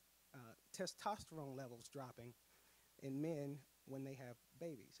men, testosterone levels dropping in men when they have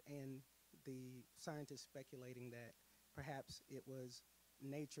babies. And the scientists speculating that perhaps it was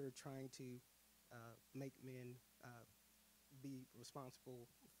nature trying to make men be responsible,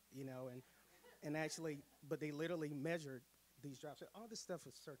 and actually, but they literally measured these drops. All this stuff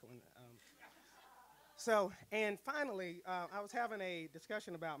was circling. And finally, I was having a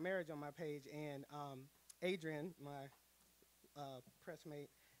discussion about marriage on my page, and Adrienne, my pressmate,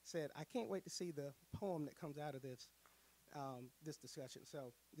 said, I can't wait to see the poem that comes out of this, this discussion.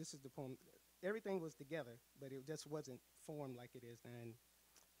 So this is the poem everything was together, but it just wasn't formed like it is now, and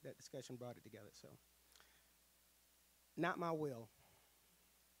that discussion brought it together. So, not my will.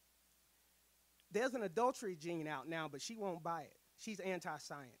 There's an adultery gene out now, but she won't buy it. She's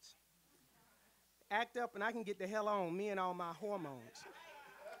anti-science. Act up and I can get the hell on, me and all my hormones.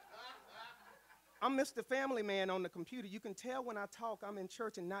 I'm Mr. Family Man on the computer. You can tell when I talk I'm in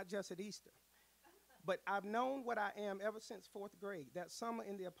church and not just at Easter. But I've known what I am ever since 4th grade. That summer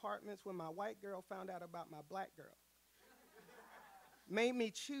in the apartments when my white girl found out about my black girl. Made me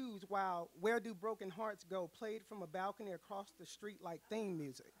choose while Where Do Broken Hearts Go played from a balcony across the street like theme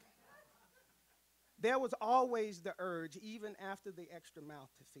music. There was always the urge, even after the extra mouth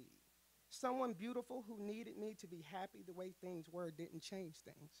to feed. Someone beautiful who needed me to be happy the way things were didn't change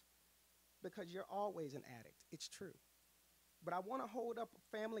things. Because you're always an addict, it's true. But I want to hold up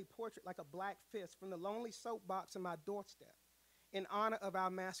a family portrait like a black fist from the lonely soapbox on my doorstep in honor of our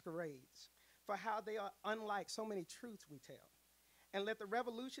masquerades, for how they are unlike so many truths we tell. And let the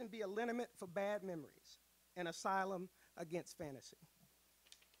revolution be a liniment for bad memories, an asylum against fantasy.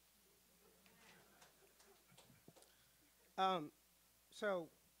 So,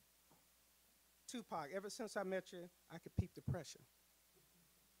 Tupac, ever since I met you, I could peep the pressure.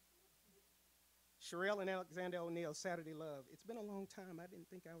 Harriell and Alexander O'Neal, Saturday Love. It's been a long time. I didn't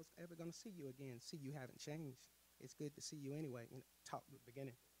think I was ever going to see you again. See, you haven't changed. It's good to see you anyway. You know, talk at the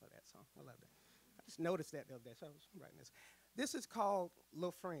beginning of that song. I love that. I just noticed that the other day, so I was writing this. This is called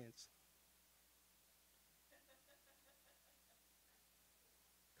Little Friends.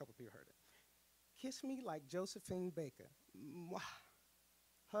 A couple people heard it. Kiss me like Josephine Baker. Mwah.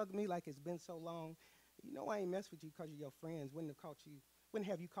 Hug me like it's been so long. You know I ain't mess with you because you're your friends. Wouldn't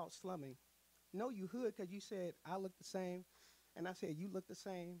have you caught slumming. No, you hood because you said I look the same. And I said, you look the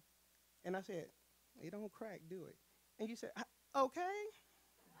same. And I said, it don't crack, do it? And you said, okay.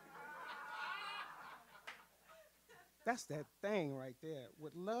 That's that thing right there.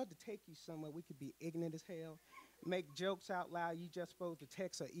 Would love to take you somewhere we could be ignorant as hell, make jokes out loud you just supposed to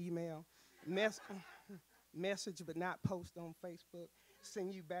text or email, message but not post on Facebook,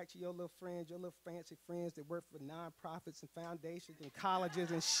 send you back to your little friends, your little fancy friends that work for nonprofits and foundations and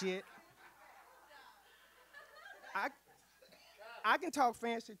colleges and shit. I can talk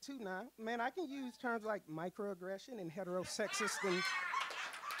fancy too now. Man, I can use terms like microaggression and heterosexist and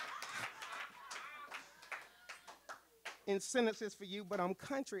in sentences for you, but I'm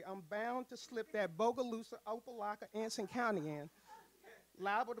country. I'm bound to slip that Bogalusa, Opelika, Anson County in.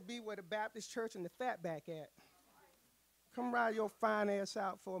 Liable to be where the Baptist church and the fatback at. Come ride your fine ass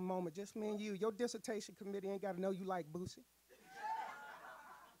out for a moment, just me and you. Your dissertation committee ain't got to know you like Boosie.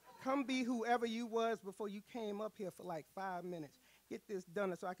 Come be whoever you was before you came up here for like 5 minutes. Get this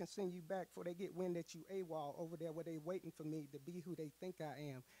done so I can send you back before they get wind that you AWOL over there where they waiting for me to be who they think I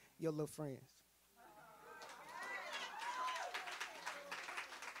am, your little friends.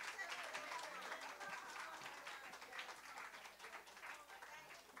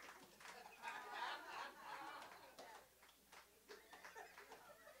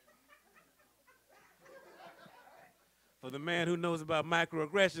 For the man who knows about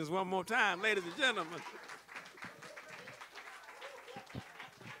microaggressions, one more time, ladies and gentlemen.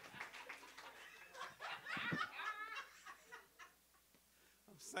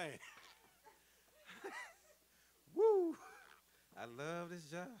 I'm saying, woo, I love this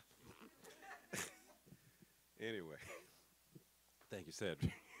job. Anyway, thank you,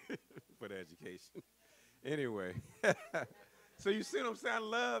 Cedric, for the education. Anyway. So you see what I'm saying? I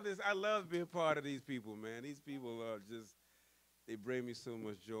love this. I love being part of these people, man. These people are just, they bring me so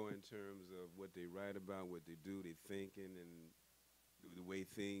much joy in terms of what they write about, what they do, they thinking, and the way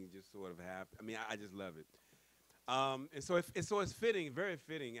things just sort of happen. I mean, I just love it. And so it's fitting, very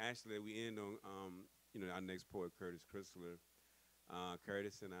fitting, actually, that we end on, our next poet, Curtis Crisler.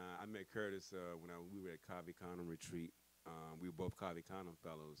 Curtis and I met Curtis when we were at Covey Conum retreat. We were both Covey Conum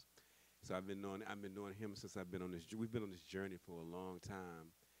fellows. So I've been knowing him since I've been on this. We've been on this journey for a long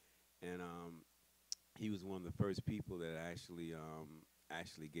time, and he was one of the first people that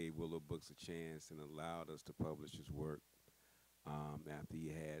actually gave Willow Books a chance and allowed us to publish his work. After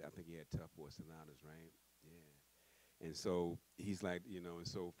I think he had Tough Boy Sonatas, right? Yeah. And so he's like, and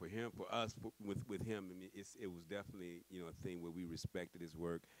so for us, with him, I mean, it was definitely a thing where we respected his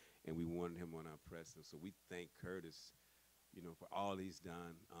work and we wanted him on our press. And so we thank Curtis, for all he's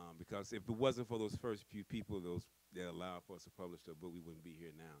done. Because if it wasn't for those first few people that allowed for us to publish the book, we wouldn't be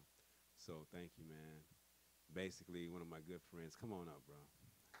here now. So thank you, man. Basically, one of my good friends. Come on up, bro.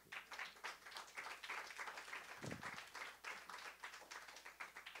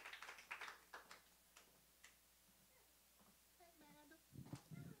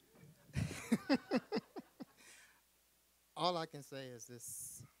 All I can say is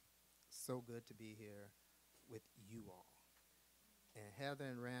this, so good to be here with you all. And Heather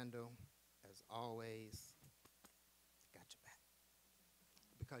and Randall, as always, got your back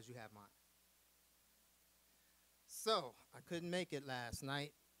because you have mine. So I couldn't make it last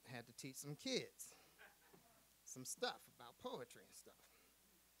night. I had to teach some kids some stuff about poetry and stuff.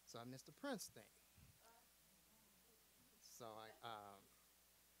 So I missed the Prince thing. So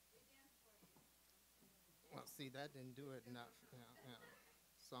well, see, that didn't do it enough. Yeah.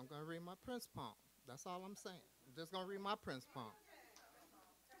 So I'm going to read my Prince poem. That's all I'm saying. I'm just going to read my Prince poem.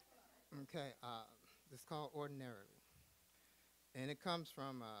 Okay, it's called Ordinarily. And it comes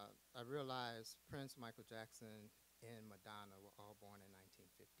from, I realized Prince, Michael Jackson, and Madonna were all born in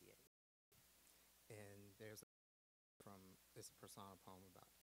 1958. And it's a persona poem about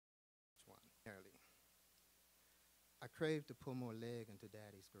each one. Ordinarily. I craved to pull more leg into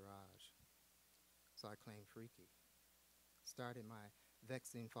Daddy's garage. So I claimed freaky. Started my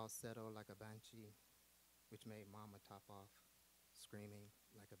vexing falsetto like a banshee, which made Mama top off, screaming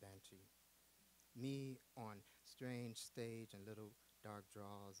like a banshee. Me on strange stage and little dark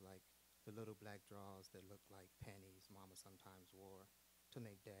draws like the little black draws that looked like panties Mama sometimes wore to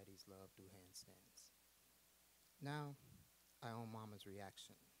make Daddy's love do handstands. Now I own Mama's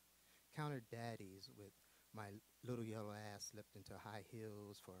reaction. Countered Daddy's with my little yellow ass slipped into high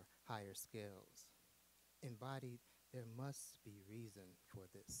heels for higher scales. Embodied, there must be reason for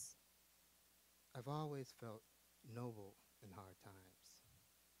this. I've always felt noble in hard times.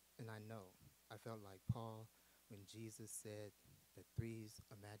 And I know I felt like Paul when Jesus said that 3's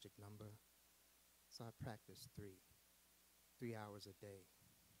a magic number. So I practiced 3 hours a day.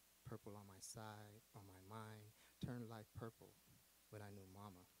 Purple on my side, on my mind, turned life purple when I knew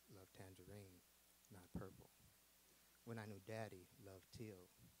Mama loved tangerine, not purple. When I knew Daddy loved teal,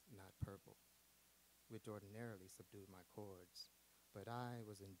 not purple. Which ordinarily subdued my chords. But I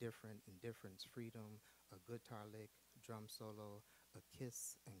was indifferent, indifference, freedom, a guitar lick, drum solo, a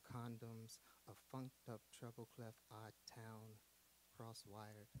kiss and condoms, a funked up treble clef odd town,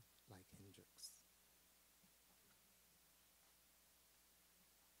 cross-wired like Hendrix.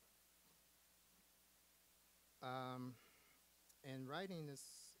 In writing this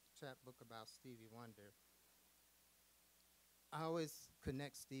chapbook about Stevie Wonder, I always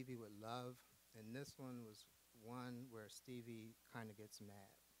connect Stevie with love. And this one was one where Stevie kind of gets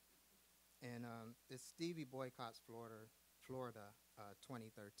mad. And it's Stevie Boycotts Florida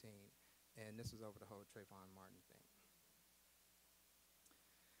 2013. And this is over the whole Trayvon Martin thing.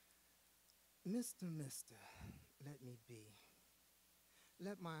 Mister, let me be.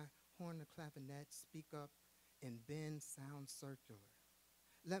 Let my horn of clavinet speak up and bend sound circular.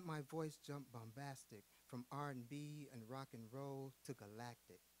 Let my voice jump bombastic from R&B and rock and roll to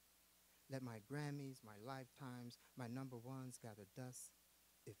galactic. Let my Grammys, my lifetimes, my number ones gather dust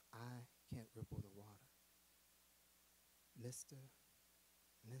if I can't ripple the water. Mister,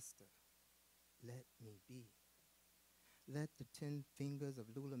 let me be. Let the 10 fingers of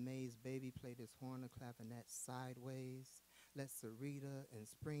Lula Mae's baby play this horn of clavinet sideways. Let Sarita and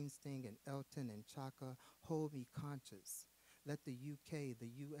Springsteen and Elton and Chaka hold me conscious. Let the UK,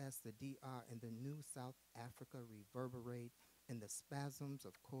 the US, the DR, and the new South Africa reverberate in the spasms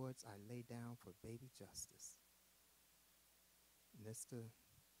of chords I lay down for baby justice. Mister,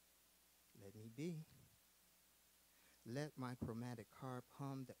 let me be. Let my chromatic harp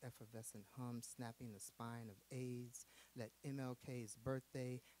hum the effervescent hum snapping the spine of AIDS. Let MLK's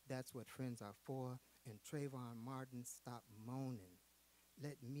birthday, that's what friends are for, and Trayvon Martin stop moaning.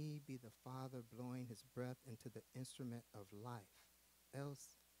 Let me be the father blowing his breath into the instrument of life.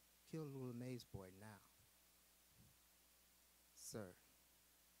 Else, kill Lula Mae's boy now. Sir,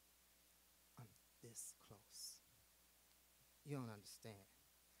 I'm this close. You don't understand.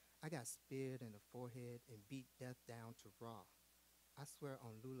 I got speared in the forehead and beat death down to raw. I swear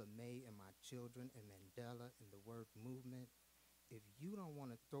on Lula Mae and my children and Mandela and the word movement, if you don't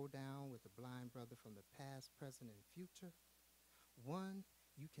want to throw down with the blind brother from the past, present, and future, one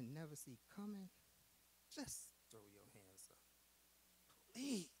you can never see coming, just throw your hands up.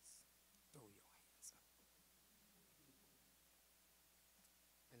 Please throw your hands up.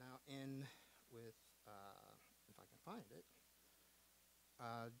 And I'll end with, if I can find it,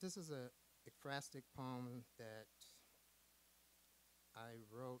 this is a ekphrastic poem that I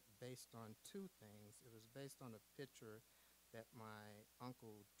wrote based on 2 things. It was based on a picture that my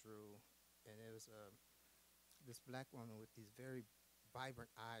uncle drew, and it was this black woman with these very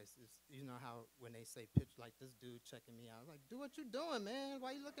vibrant eyes. It's, you know how when they say picture, like this dude checking me out, like, do what you doing, man?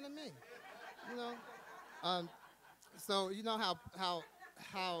 Why you looking at me? You know? So you know how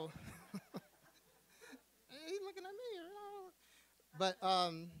looking at me? But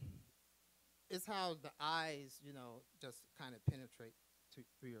it's how the eyes, you know, just kind of penetrate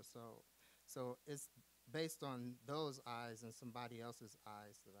through your soul. So it's based on those eyes and somebody else's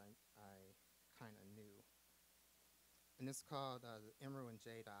eyes that I kind of knew. And it's called the Emerald and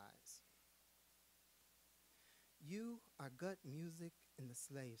Jade Eyes. You are gut music in the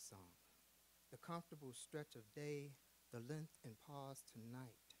slave song, the comfortable stretch of day, the length and pause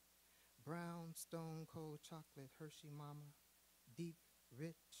tonight. Brown, stone cold chocolate Hershey mama, deep,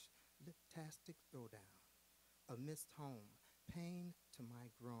 rich, liptastic throwdown. A missed home, pain to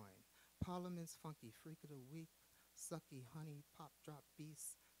my groin. Parliament's funky freak of the week, sucky honey pop drop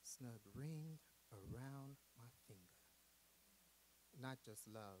beast, snug ring around my finger. Not just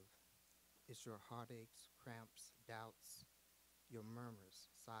love, it's your heartaches, cramps, doubts, your murmurs,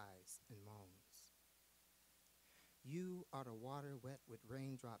 sighs, and moans. You are the water wet with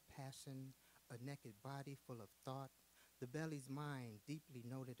raindrop passion, a naked body full of thought, the belly's mind deeply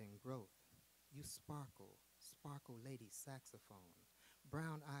noted in growth. You sparkle, sparkle lady saxophone,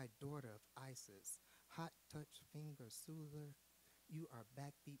 brown-eyed daughter of Isis, hot touch finger soother. You are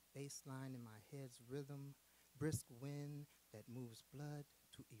backbeat bass line in my head's rhythm, brisk wind that moves blood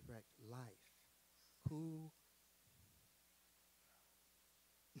to erect life. Cool.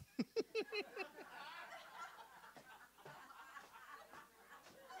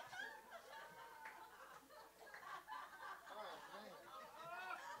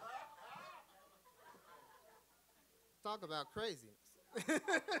 Talk about craziness. Now,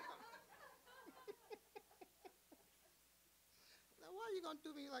 why are you gonna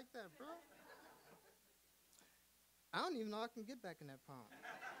do me like that, bro? I don't even know I can get back in that poem.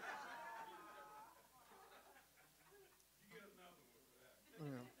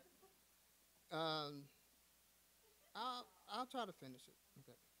 I'll try to finish it.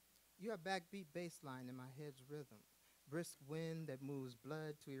 Okay. You are backbeat bass line in my head's rhythm, brisk wind that moves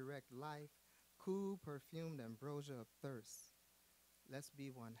blood to erect life, cool perfumed ambrosia of thirst. Let's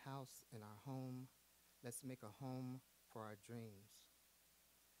be one house in our home. Let's make a home for our dreams.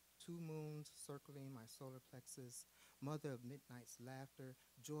 2 moons circling my solar plexus, mother of midnight's laughter,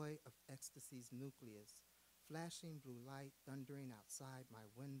 joy of ecstasy's nucleus, flashing blue light thundering outside my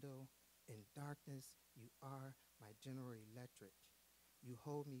window. In darkness, you are my General Electric. You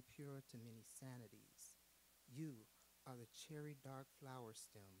hold me pure to many sanities. You are the cherry dark flower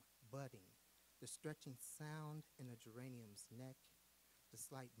stem, budding, the stretching sound in a geranium's neck, the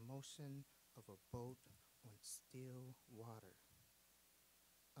slight motion of a boat on still water.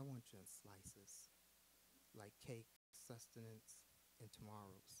 I want you in slices, like cake, sustenance, and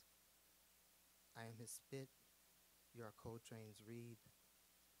tomorrows. I am his spit, you are Coltrane's reed,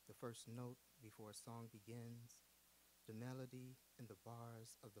 the first note before a song begins, the melody and the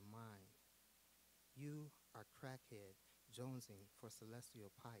bars of the mind. You are crackhead, jonesing for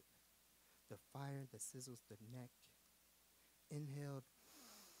celestial pipe, the fire that sizzles the neck, inhaled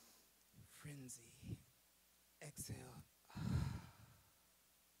frenzy, exhaled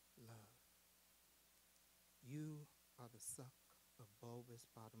love. You are the suck of bulbous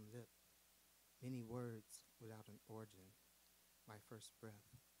bottom lip, many words without an origin, my first breath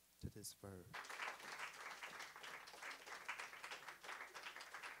to this verb.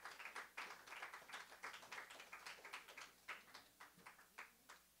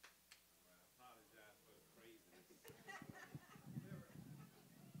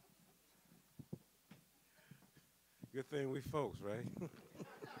 Good thing we folks, right?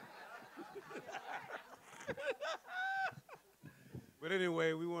 But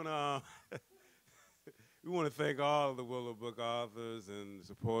anyway, we want to thank all of the Willow book authors and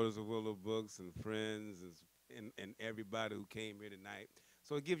supporters of Willow books and friends and everybody who came here tonight.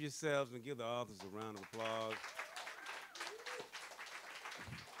 So give yourselves and give the authors a round of applause.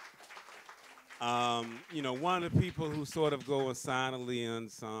 You know, one of the people who sort of go silently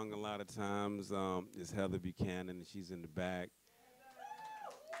unsung a lot of times is Heather Buchanan, and she's in the back.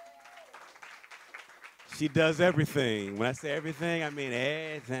 She does everything. When I say everything, I mean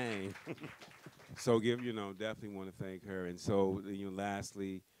everything. So definitely want to thank her. And so,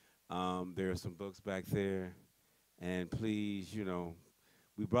 lastly, there are some books back there. And please,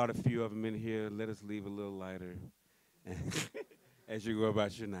 we brought a few of them in here. Let us leave a little lighter as you go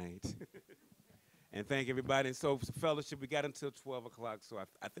about your night. And thank everybody. And so for fellowship, we got until 12 o'clock. So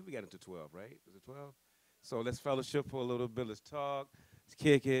I think we got until 12, right? Was it 12? So let's fellowship for a little bit. Let's talk. Let's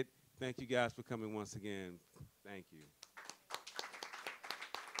kick it. Thank you guys for coming once again. Thank you.